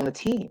peers on the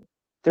team.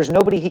 There's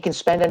nobody he can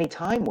spend any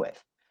time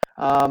with.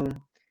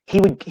 He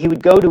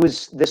would go to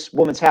this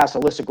woman's house,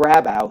 Alyssa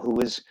Grabow, who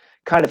was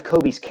kind of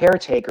Kobe's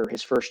caretaker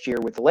his first year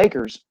with the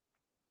Lakers.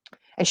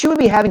 And she would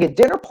be having a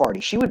dinner party.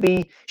 She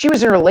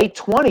was in her late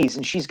 20s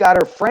and she's got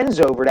her friends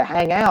over to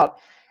hang out.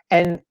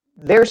 And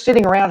they're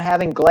sitting around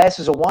having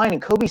glasses of wine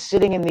and Kobe's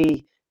sitting in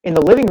the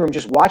living room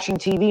just watching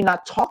TV,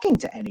 not talking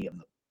to any of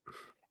them.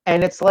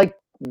 And it's like,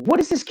 what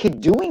is this kid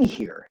doing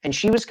here? And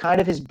she was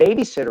kind of his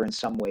babysitter in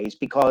some ways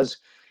because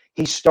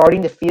he's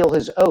starting to feel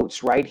his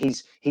oats, right?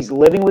 He's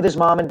living with his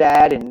mom and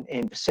dad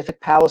in Pacific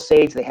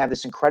Palisades. They have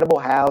this incredible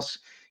house.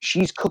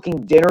 She's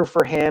cooking dinner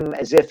for him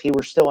as if he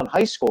were still in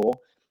high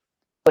school.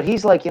 But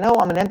he's like,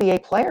 I'm an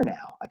NBA player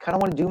now. I kind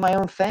of want to do my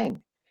own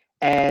thing.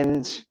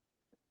 And,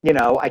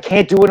 I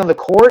can't do it on the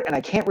court and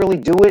I can't really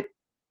do it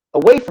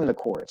away from the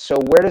court. So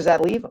where does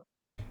that leave him?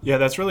 Yeah,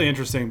 that's really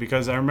interesting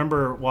because I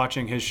remember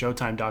watching his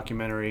Showtime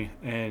documentary,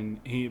 and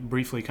he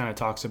briefly kind of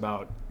talks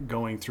about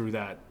going through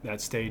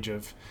that stage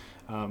of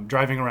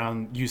driving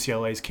around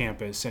UCLA's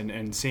campus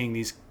and seeing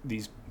these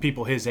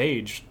people his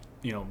age,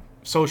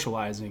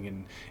 socializing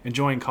and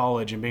enjoying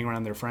college and being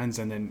around their friends.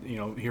 And then,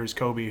 here's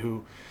Kobe,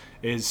 who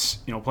is,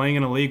 playing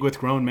in a league with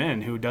grown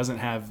men who doesn't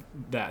have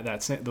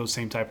those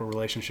same type of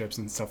relationships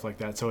and stuff like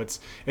that. So it's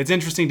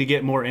interesting to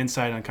get more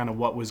insight on kind of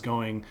what was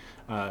going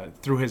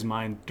through his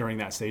mind during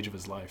that stage of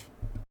his life.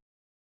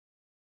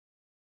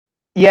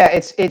 Yeah,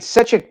 it's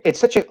such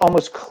a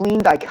almost clean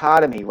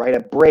dichotomy, right? A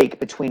break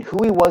between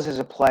who he was as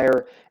a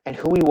player and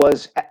who he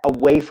was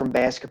away from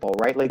basketball,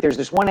 right? Like there's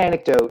this one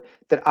anecdote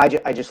that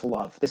I just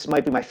love. This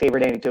might be my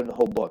favorite anecdote in the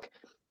whole book,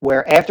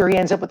 where after he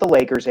ends up with the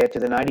Lakers after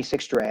the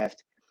 96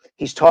 draft,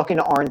 he's talking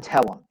to Arn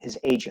Tellem, his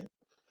agent.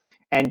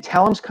 And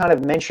Tellem's kind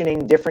of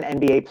mentioning different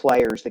NBA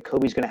players that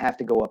Kobe's going to have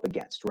to go up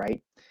against,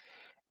 right?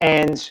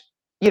 And,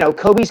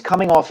 Kobe's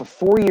coming off of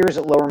 4 years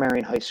at Lower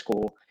Merion High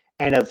School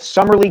and of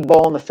summer league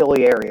ball in the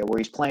Philly area where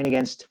he's playing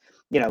against,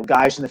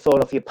 guys in the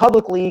Philadelphia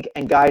Public League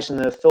and guys in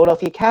the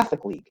Philadelphia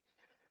Catholic League.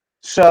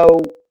 So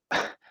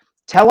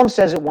Tellem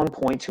says at one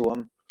point to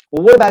him,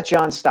 well, what about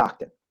John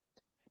Stockton?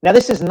 Now,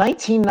 this is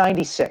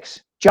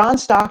 1996. John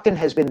Stockton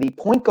has been the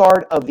point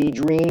guard of the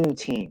dream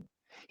team.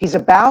 He's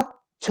about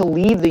to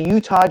leave the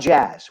Utah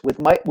Jazz with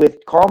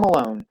Karl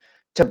Malone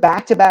to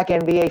back-to-back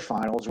NBA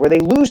finals where they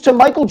lose to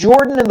Michael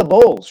Jordan and the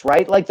Bulls,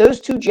 right? Like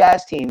those two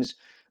Jazz teams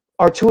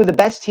are two of the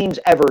best teams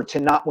ever to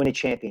not win a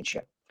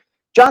championship.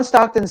 John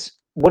Stockton's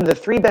one of the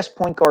three best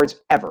point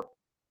guards ever.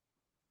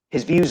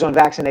 His views on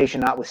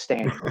vaccination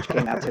notwithstanding, which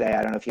came out today.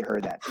 I don't know if you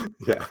heard that.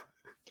 Yeah.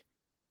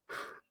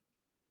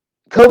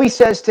 Tellem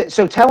says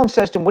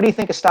to him, what do you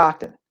think of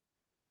Stockton?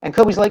 And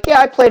Kobe's like, yeah,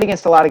 I played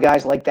against a lot of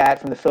guys like that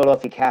from the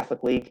Philadelphia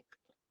Catholic League.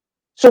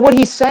 So what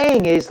he's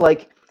saying is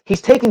like,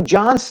 he's taking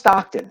John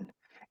Stockton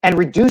and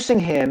reducing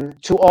him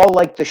to all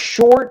like the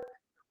short,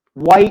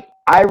 white,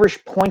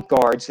 Irish point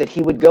guards that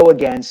he would go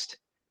against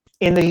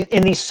in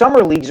these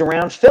summer leagues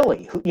around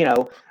Philly.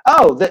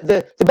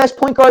 The best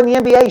point guard in the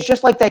NBA is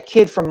just like that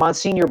kid from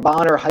Monsignor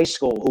Bonner High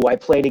School who I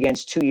played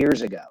against 2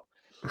 years ago.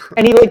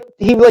 And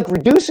he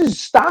reduces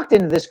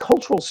Stockton to this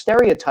cultural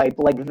stereotype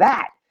like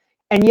that.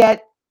 And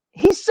yet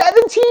he's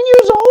 17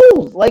 years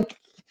old. Like,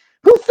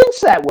 who thinks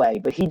that way?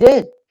 But he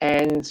did.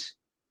 And,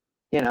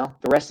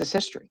 the rest is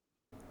history.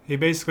 He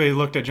basically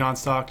looked at John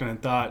Stockton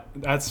and thought,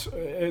 it's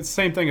the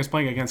same thing as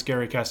playing against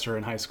Gary Kester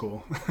in high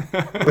school.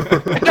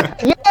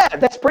 Yeah,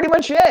 that's pretty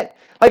much it.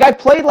 Like I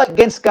played like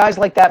against guys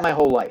like that my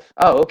whole life.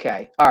 Oh,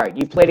 okay. All right.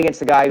 You've played against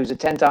the guy who's a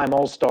 10-time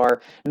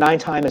All-Star,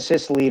 9-time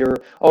assist leader,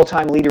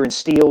 all-time leader in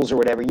steals or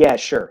whatever. Yeah,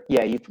 sure.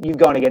 Yeah, you've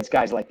gone against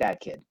guys like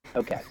that, kid.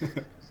 Okay.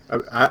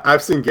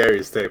 I've seen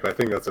Gary's tape. I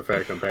think that's a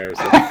fair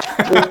comparison.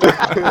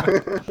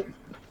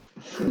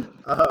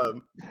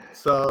 um,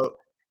 so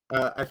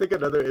I think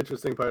another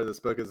interesting part of this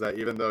book is that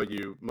even though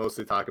you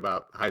mostly talk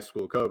about high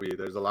school Kobe,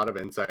 there's a lot of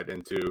insight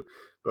into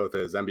both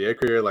his NBA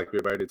career, like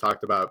we've already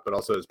talked about, but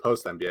also his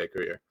post NBA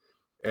career.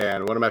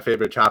 And one of my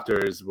favorite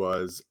chapters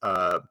was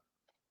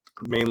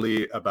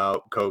mainly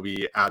about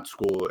Kobe at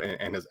school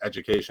and his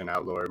education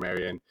at Lower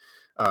Merion,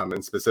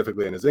 and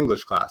specifically in his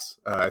English class.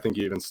 I think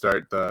you even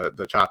start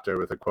the chapter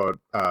with a quote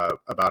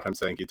about him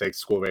saying he takes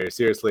school very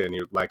seriously and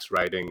he likes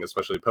writing,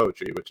 especially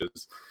poetry, which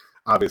is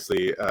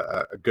obviously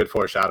a good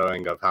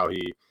foreshadowing of how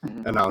he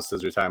announced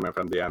his retirement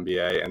from the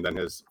NBA and then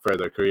his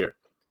further career.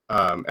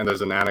 And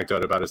there's an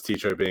anecdote about his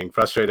teacher being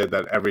frustrated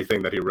that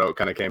everything that he wrote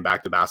kind of came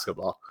back to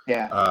basketball.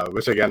 Yeah.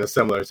 Which again is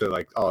similar to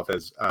like all of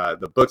his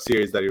the book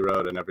series that he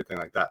wrote and everything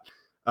like that.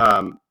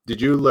 Did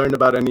you learn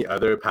about any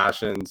other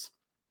passions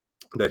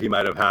that he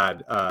might have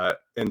had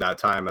in that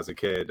time as a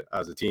kid,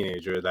 as a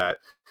teenager, that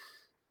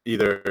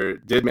either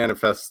did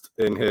manifest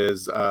in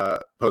his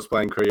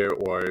post-playing career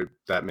or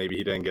that maybe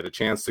he didn't get a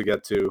chance to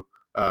get to?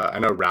 I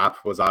know rap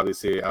was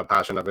obviously a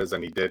passion of his,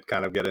 and he did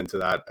kind of get into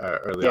that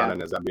early on in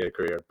his NBA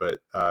career. But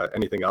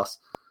anything else?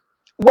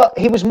 Well,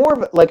 he was more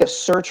of like a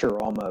searcher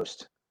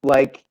almost.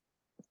 Like,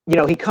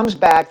 he comes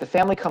back, the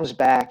family comes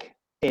back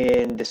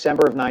in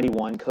December of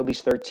 91.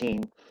 Kobe's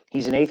 13.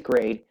 He's in 8th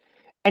grade,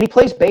 and he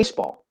plays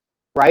baseball,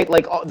 right?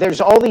 Like, there's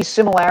all these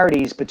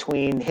similarities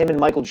between him and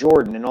Michael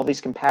Jordan and all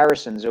these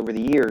comparisons over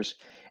the years.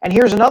 And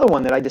here's another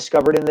one that I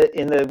discovered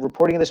in the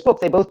reporting of this book.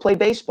 They both play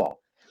baseball.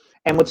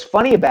 And what's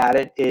funny about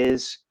it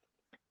is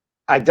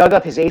I dug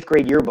up his 8th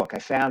grade yearbook. I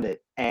found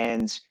it.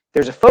 And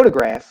there's a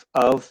photograph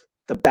of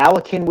the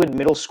Bala Cynwyd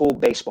Middle School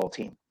baseball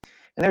team.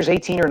 And there's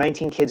 18 or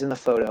 19 kids in the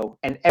photo.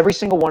 And every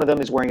single one of them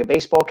is wearing a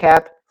baseball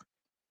cap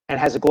and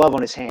has a glove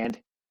on his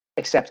hand,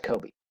 except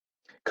Kobe.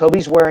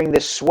 Kobe's wearing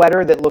this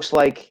sweater that looks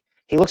like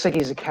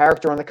he's a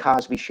character on the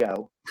Cosby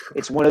Show.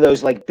 It's one of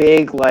those like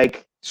big,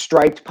 like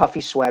striped puffy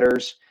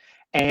sweaters.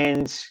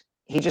 And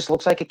he just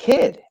looks like a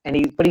kid. And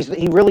he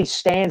really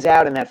stands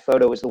out in that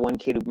photo as the one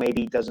kid who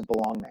maybe doesn't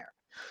belong there.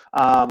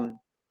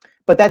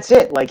 But that's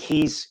it. Like,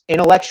 he's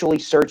intellectually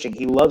searching.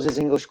 He loves his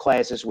English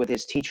classes with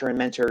his teacher and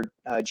mentor,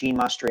 Gene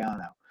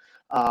Mastriano.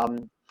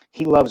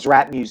 He loves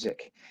rap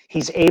music.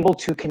 He's able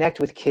to connect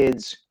with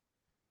kids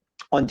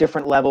on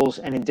different levels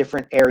and in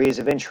different areas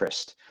of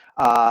interest.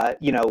 He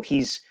has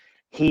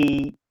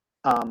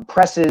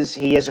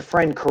a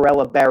friend,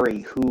 Corella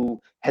Berry,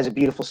 who has a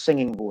beautiful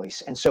singing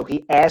voice. And so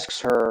he asks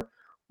her,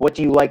 what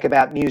do you like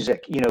about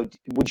music?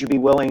 Would you be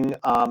willing,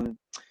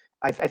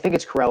 I think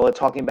it's Corella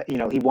talking about,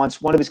 he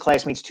wants one of his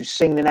classmates to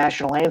sing the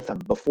national anthem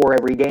before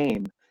every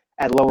game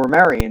at Lower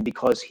Merion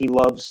because he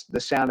loves the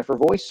sound of her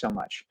voice so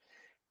much.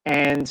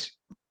 And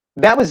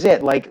that was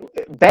it. Like,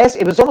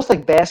 it was almost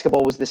like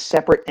basketball was this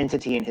separate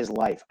entity in his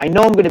life. I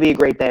know I'm going to be a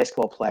great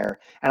basketball player,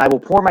 and I will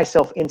pour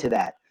myself into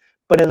that.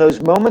 But in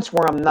those moments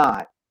where I'm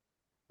not,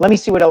 let me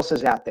see what else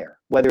is out there,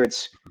 whether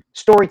it's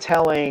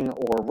storytelling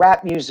or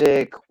rap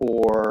music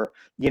or,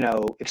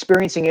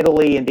 experiencing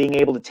Italy and being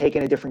able to take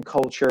in a different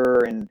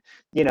culture and,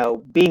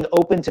 being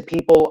open to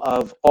people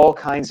of all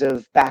kinds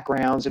of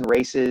backgrounds and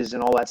races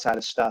and all that side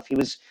of stuff.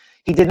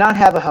 He did not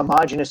have a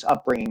homogenous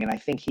upbringing, and I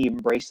think he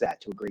embraced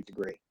that to a great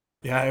degree.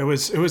 Yeah, it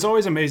was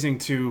always amazing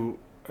to,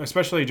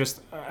 especially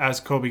just as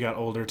Kobe got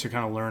older, to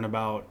kind of learn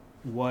about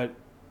what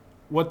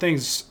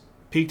things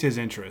piqued his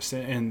interest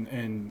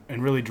and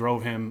really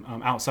drove him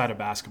outside of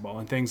basketball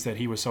and things that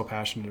he was so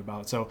passionate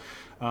about. So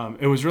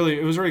it was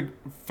really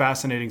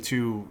fascinating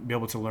to be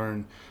able to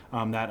learn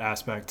that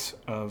aspect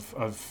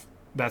of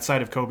that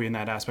side of Kobe and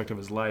that aspect of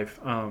his life.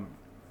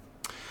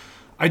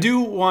 I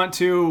do want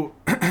to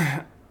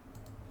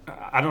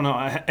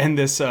end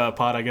this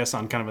pod, I guess,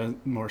 on kind of a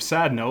more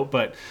sad note,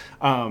 but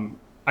I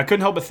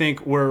couldn't help but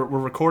think we're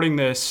recording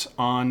this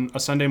on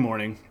a Sunday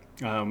morning.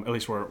 At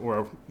least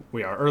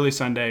we are early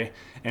Sunday,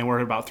 and we're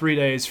about 3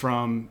 days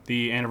from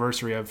the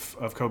anniversary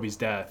of Kobe's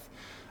death.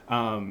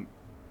 And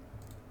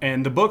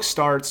the book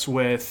starts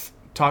with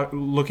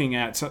looking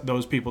at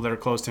those people that are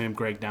close to him,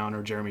 Greg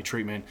Downer, Jeremy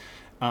Treatman,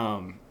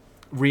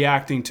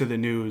 reacting to the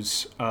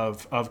news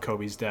of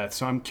Kobe's death.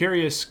 So I'm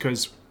curious,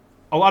 because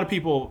a lot of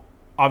people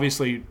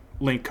obviously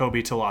link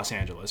Kobe to Los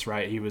Angeles,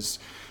 right? He was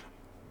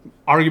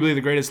arguably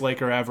the greatest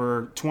Laker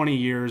ever, 20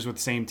 years with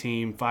the same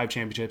team, 5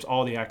 championships,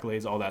 all the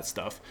accolades, all that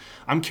stuff.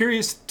 I'm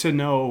curious to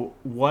know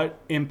what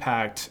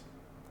impact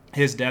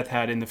his death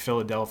had in the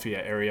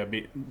Philadelphia area,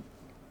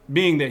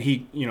 being that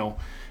he,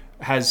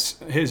 has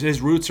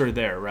his roots are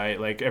there, right?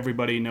 Like,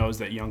 everybody knows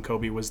that young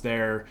Kobe was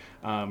there,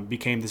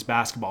 became this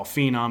basketball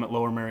phenom at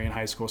Lower Merion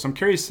High School. So I'm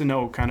curious to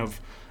know kind of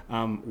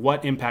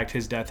what impact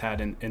his death had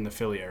in the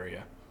Philly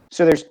area.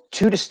 So there's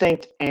two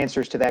distinct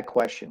answers to that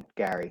question,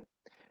 Gary.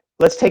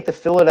 Let's take the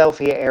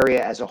Philadelphia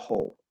area as a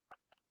whole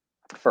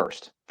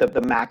first,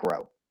 the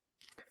macro.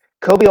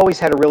 Kobe always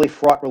had a really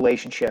fraught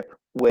relationship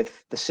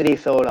with the city of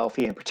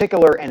Philadelphia in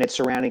particular and its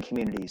surrounding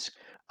communities.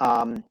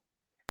 Um,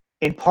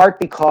 in part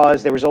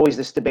because there was always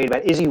this debate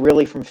about, is he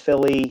really from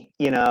Philly?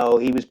 You know,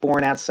 he was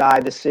born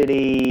outside the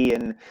city,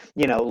 and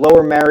you know,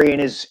 Lower Merion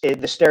is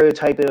the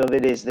stereotype of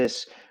it is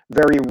this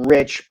very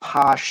rich,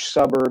 posh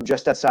suburb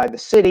just outside the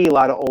city, a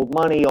lot of old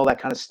money, all that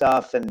kind of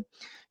stuff. And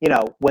you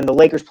know, when the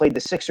Lakers played the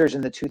Sixers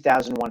in the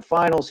 2001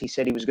 finals, he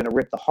said he was going to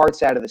rip the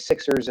hearts out of the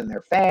Sixers and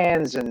their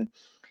fans. And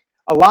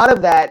a lot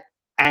of that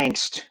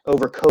angst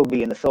over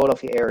Kobe in the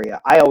Philadelphia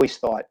area, I always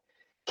thought,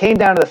 came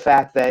down to the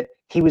fact that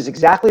he was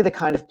exactly the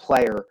kind of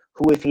player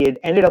who, if he had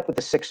ended up with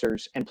the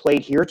Sixers and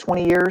played here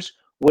 20 years,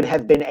 would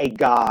have been a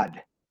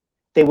god.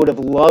 They would have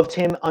loved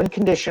him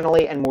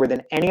unconditionally and more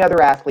than any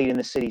other athlete in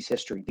the city's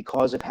history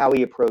because of how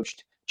he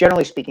approached,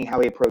 generally speaking, how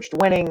he approached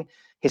winning,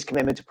 his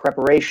commitment to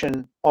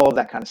preparation, all of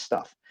that kind of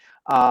stuff.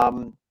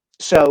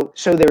 So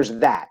there's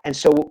that. And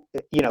so,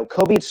 you know,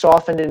 Kobe had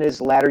softened in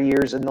his latter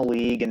years in the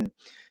league, and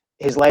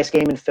his last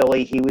game in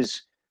Philly, he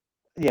was,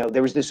 you know,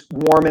 there was this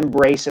warm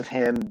embrace of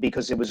him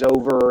because it was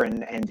over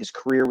and his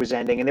career was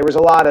ending. And there was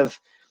a lot of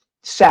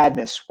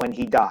sadness when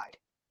he died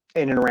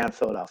in and around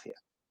Philadelphia.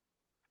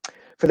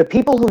 For the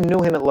people who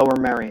knew him at Lower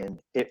Merion,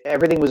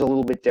 everything was a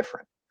little bit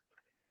different.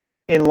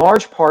 In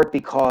large part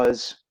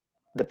because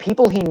the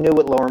people he knew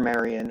at Lower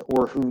Merion,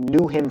 or who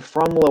knew him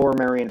from Lower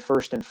Merion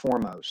first and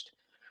foremost,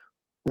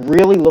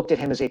 really looked at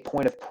him as a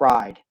point of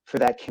pride for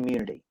that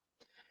community.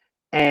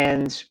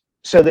 And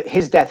so that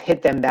his death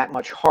hit them that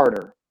much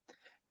harder.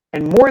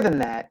 And more than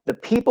that, the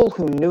people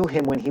who knew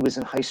him when he was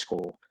in high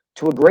school,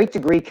 to a great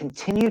degree,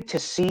 continued to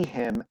see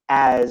him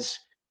as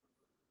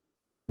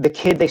the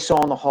kid they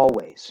saw in the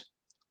hallways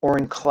or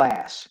in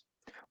class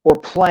or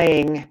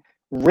playing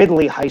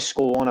Ridley High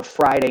School on a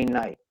Friday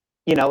night.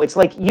 You know, it's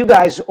like you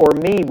guys or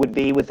me would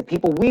be with the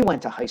people we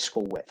went to high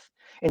school with.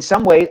 In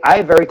some ways, I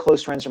have very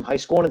close friends from high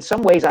school, and in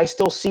some ways, I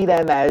still see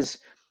them as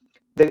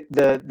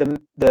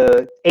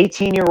the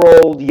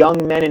 18-year-old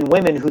young men and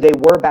women who they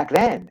were back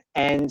then.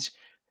 And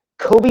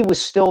Kobe was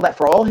still that,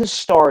 for all his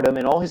stardom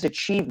and all his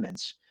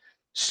achievements,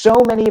 so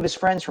many of his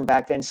friends from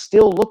back then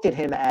still looked at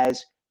him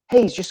as,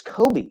 hey, he's just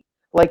Kobe.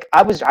 Like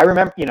I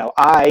remember, you know,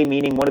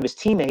 meaning one of his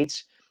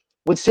teammates,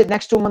 would sit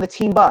next to him on the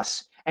team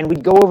bus, and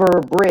we'd go over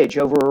a bridge,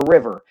 over a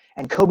river,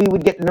 and Kobe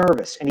would get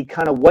nervous and he'd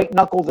kind of white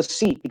knuckle the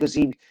seat because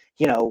he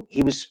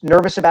was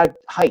nervous about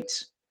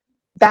heights.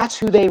 That's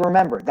who they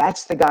remember.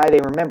 That's the guy they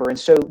remember. And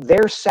so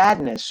their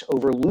sadness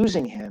over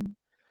losing him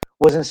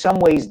was in some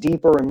ways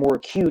deeper and more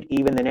acute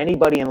even than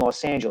anybody in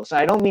Los Angeles. And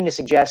I don't mean to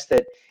suggest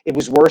that it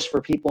was worse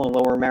for people in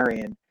Lower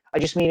Merion. I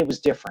just mean it was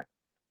different.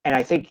 And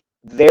I think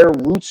their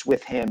roots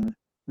with him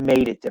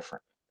made it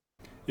different.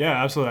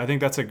 Yeah, absolutely. I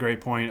think that's a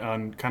great point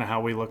on kind of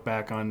how we look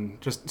back on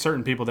just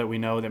certain people that we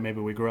know that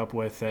maybe we grew up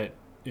with that,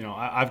 you know,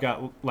 I've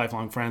got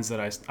lifelong friends that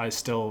I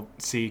still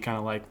see kind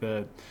of like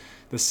the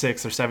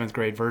sixth or seventh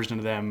grade version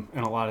of them,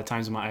 and a lot of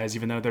times in my eyes,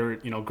 even though they're,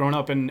 you know, grown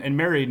up and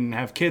married and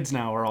have kids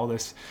now or all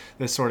this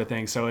sort of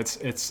thing. So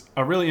it's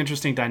a really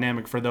interesting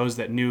dynamic for those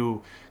that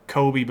knew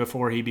Kobe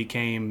before he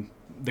became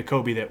the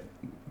Kobe that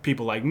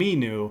people like me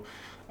knew.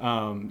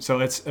 So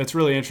it's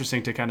really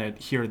interesting to kind of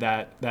hear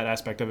that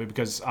aspect of it,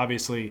 because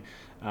obviously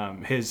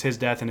his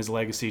death and his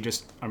legacy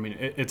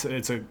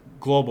it's a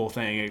global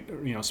thing. It,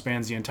 you know,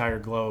 spans the entire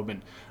globe,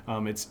 and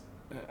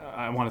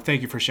I want to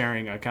thank you for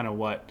sharing kind of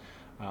what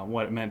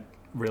it meant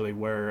really,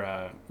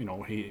 where you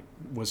know, he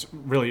was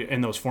really in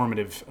those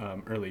formative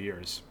early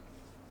years.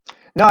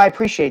 No, I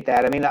appreciate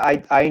that. I mean,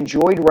 I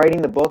enjoyed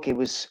writing the book. It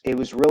was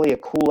really a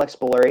cool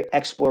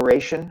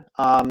exploration.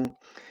 And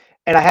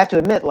I have to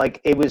admit,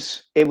 like, it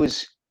was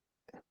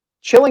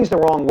chilling's the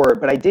wrong word,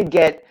 but I did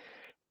get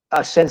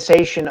a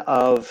sensation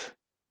of,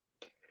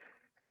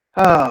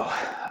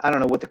 I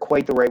don't know what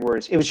quite the right word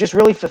is. It was just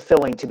really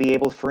fulfilling to be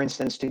able, for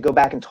instance, to go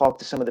back and talk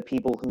to some of the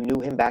people who knew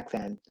him back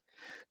then,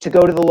 to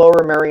go to the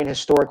Lower Merion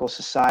Historical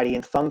Society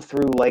and thumb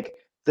through like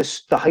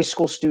the high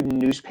school student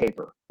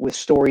newspaper with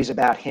stories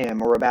about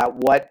him or about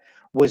what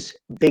was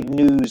big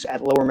news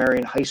at Lower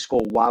Merion High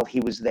School while he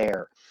was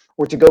there,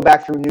 or to go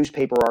back through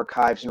newspaper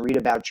archives and read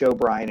about Joe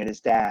Bryant and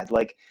his dad.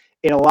 Like,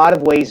 in a lot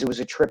of ways, it was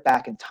a trip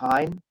back in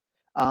time,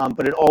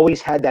 but it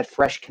always had that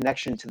fresh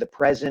connection to the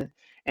present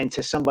and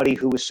to somebody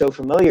who was so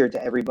familiar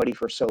to everybody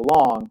for so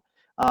long.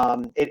 I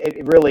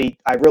really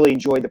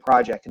enjoyed the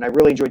project, and I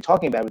really enjoyed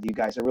talking about it with you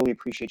guys. I really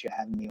appreciate you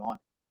having me on.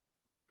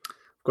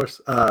 Of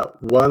course.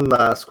 One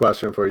last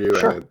question for you,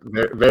 Sure. and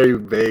a very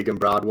vague and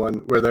broad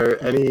one. Were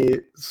there any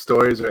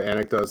stories or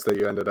anecdotes that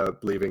you ended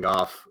up leaving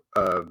off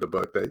of the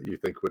book that you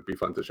think would be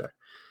fun to share?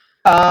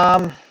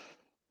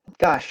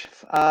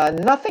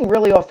 Nothing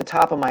really off the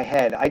top of my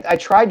head. I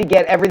tried to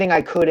get everything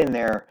I could in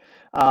there.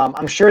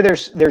 I'm sure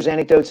there's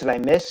anecdotes that I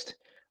missed.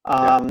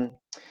 Yeah.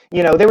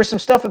 You know, there was some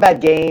stuff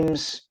about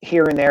games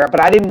here and there, but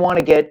I didn't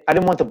want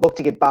the book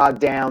to get bogged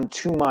down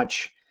too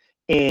much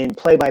in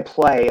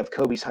play-by-play of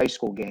Kobe's high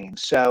school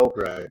games. So,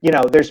 Right.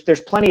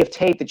 there's plenty of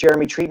tape that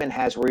Jeremy Treatman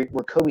has where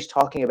Kobe's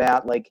talking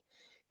about like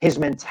his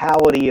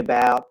mentality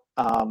about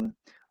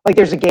like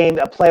there's a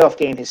playoff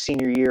game his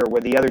senior year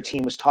where the other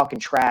team was talking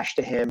trash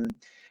to him,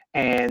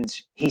 and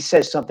he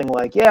says something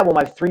like, "Yeah, well,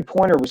 my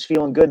three-pointer was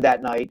feeling good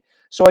that night,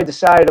 so I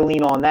decided to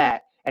lean on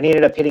that." And he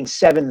ended up hitting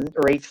 7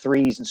 or 8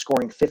 threes and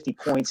scoring 50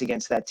 points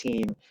against that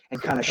team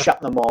and kind of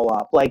shutting them all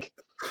up. Like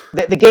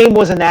the game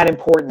wasn't that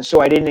important,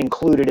 so I didn't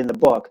include it in the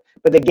book.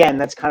 But again,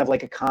 that's kind of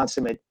like a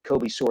consummate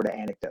Kobe sort of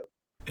anecdote.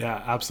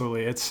 Yeah,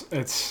 absolutely.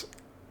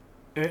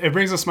 It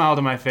brings a smile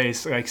to my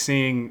face, like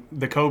seeing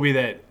the Kobe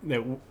that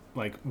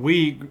like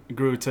we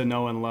grew to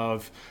know and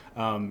love,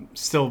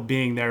 still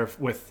being there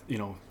with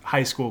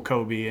high school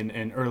Kobe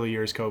and early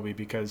years Kobe,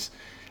 because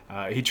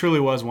he truly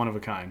was one of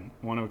a kind,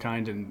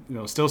 and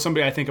still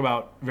somebody I think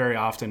about very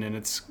often. And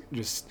it's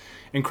just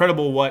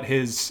incredible what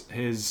his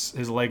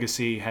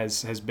legacy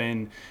has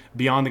been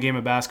beyond the game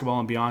of basketball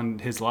and beyond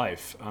his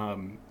life.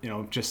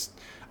 Just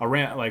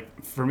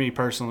like for me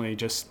personally,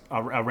 just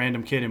a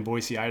random kid in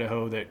Boise,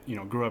 Idaho that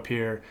grew up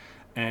here,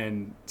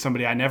 and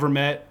somebody I never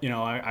met.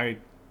 I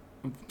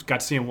got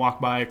to see him walk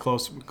by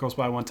close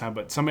by one time,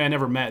 but somebody I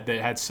never met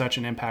that had such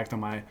an impact on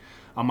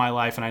my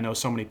life, and I know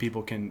so many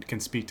people can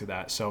speak to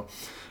that. So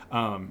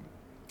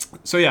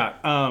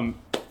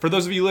for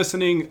those of you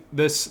listening,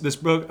 this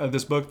book,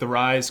 The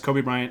Rise,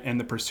 Kobe Bryant and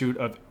the Pursuit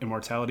of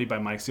Immortality by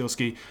Mike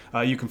Zielski,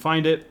 you can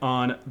find it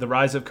on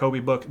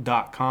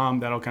theriseofkobebook.com.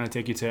 That'll kind of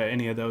take you to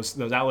any of those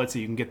outlets that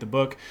you can get the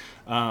book.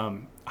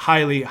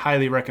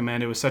 Highly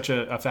recommend. It was such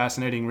a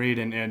fascinating read,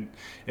 and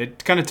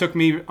it kind of took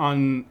me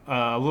on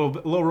a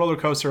little roller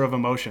coaster of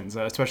emotions,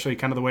 especially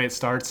kind of the way it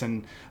starts,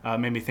 and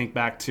made me think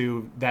back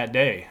to that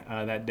day,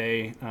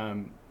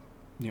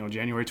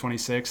 January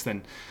 26th,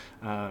 and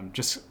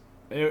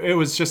it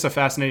was just a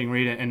fascinating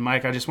read. And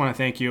Mike, I just want to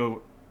thank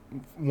you,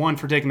 one,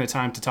 for taking the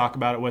time to talk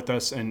about it with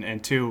us,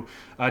 and two,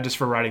 just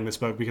for writing this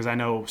book, because I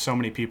know so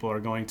many people are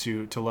going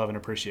to love and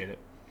appreciate it.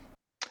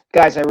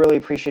 Guys, I really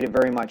appreciate it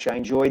very much. I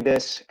enjoyed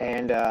this,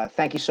 and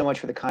thank you so much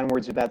for the kind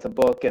words about the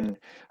book. And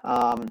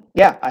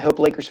I hope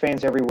Lakers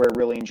fans everywhere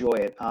really enjoy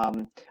it.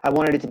 I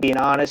wanted it to be an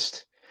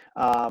honest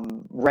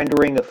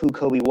rendering of who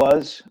Kobe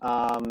was,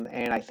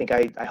 and I think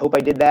I hope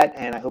I did that,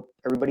 and I hope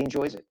everybody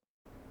enjoys it.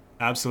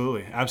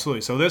 Absolutely.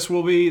 So this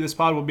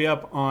pod will be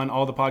up on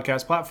all the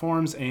podcast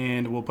platforms,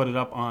 and we'll put it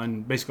up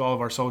on basically all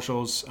of our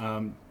socials,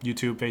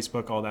 YouTube,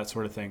 Facebook, all that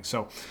sort of thing.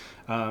 So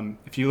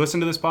if you listen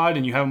to this pod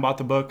and you haven't bought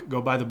the book,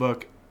 go buy the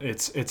book.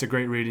 It's a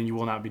great read, and you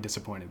will not be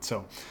disappointed.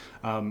 So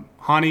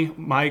Hani,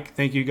 Mike,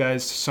 thank you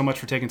guys so much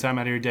for taking time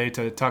out of your day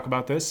to talk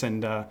about this.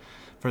 And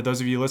for those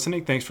of you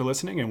listening, thanks for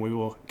listening, and we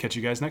will catch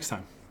you guys next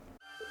time.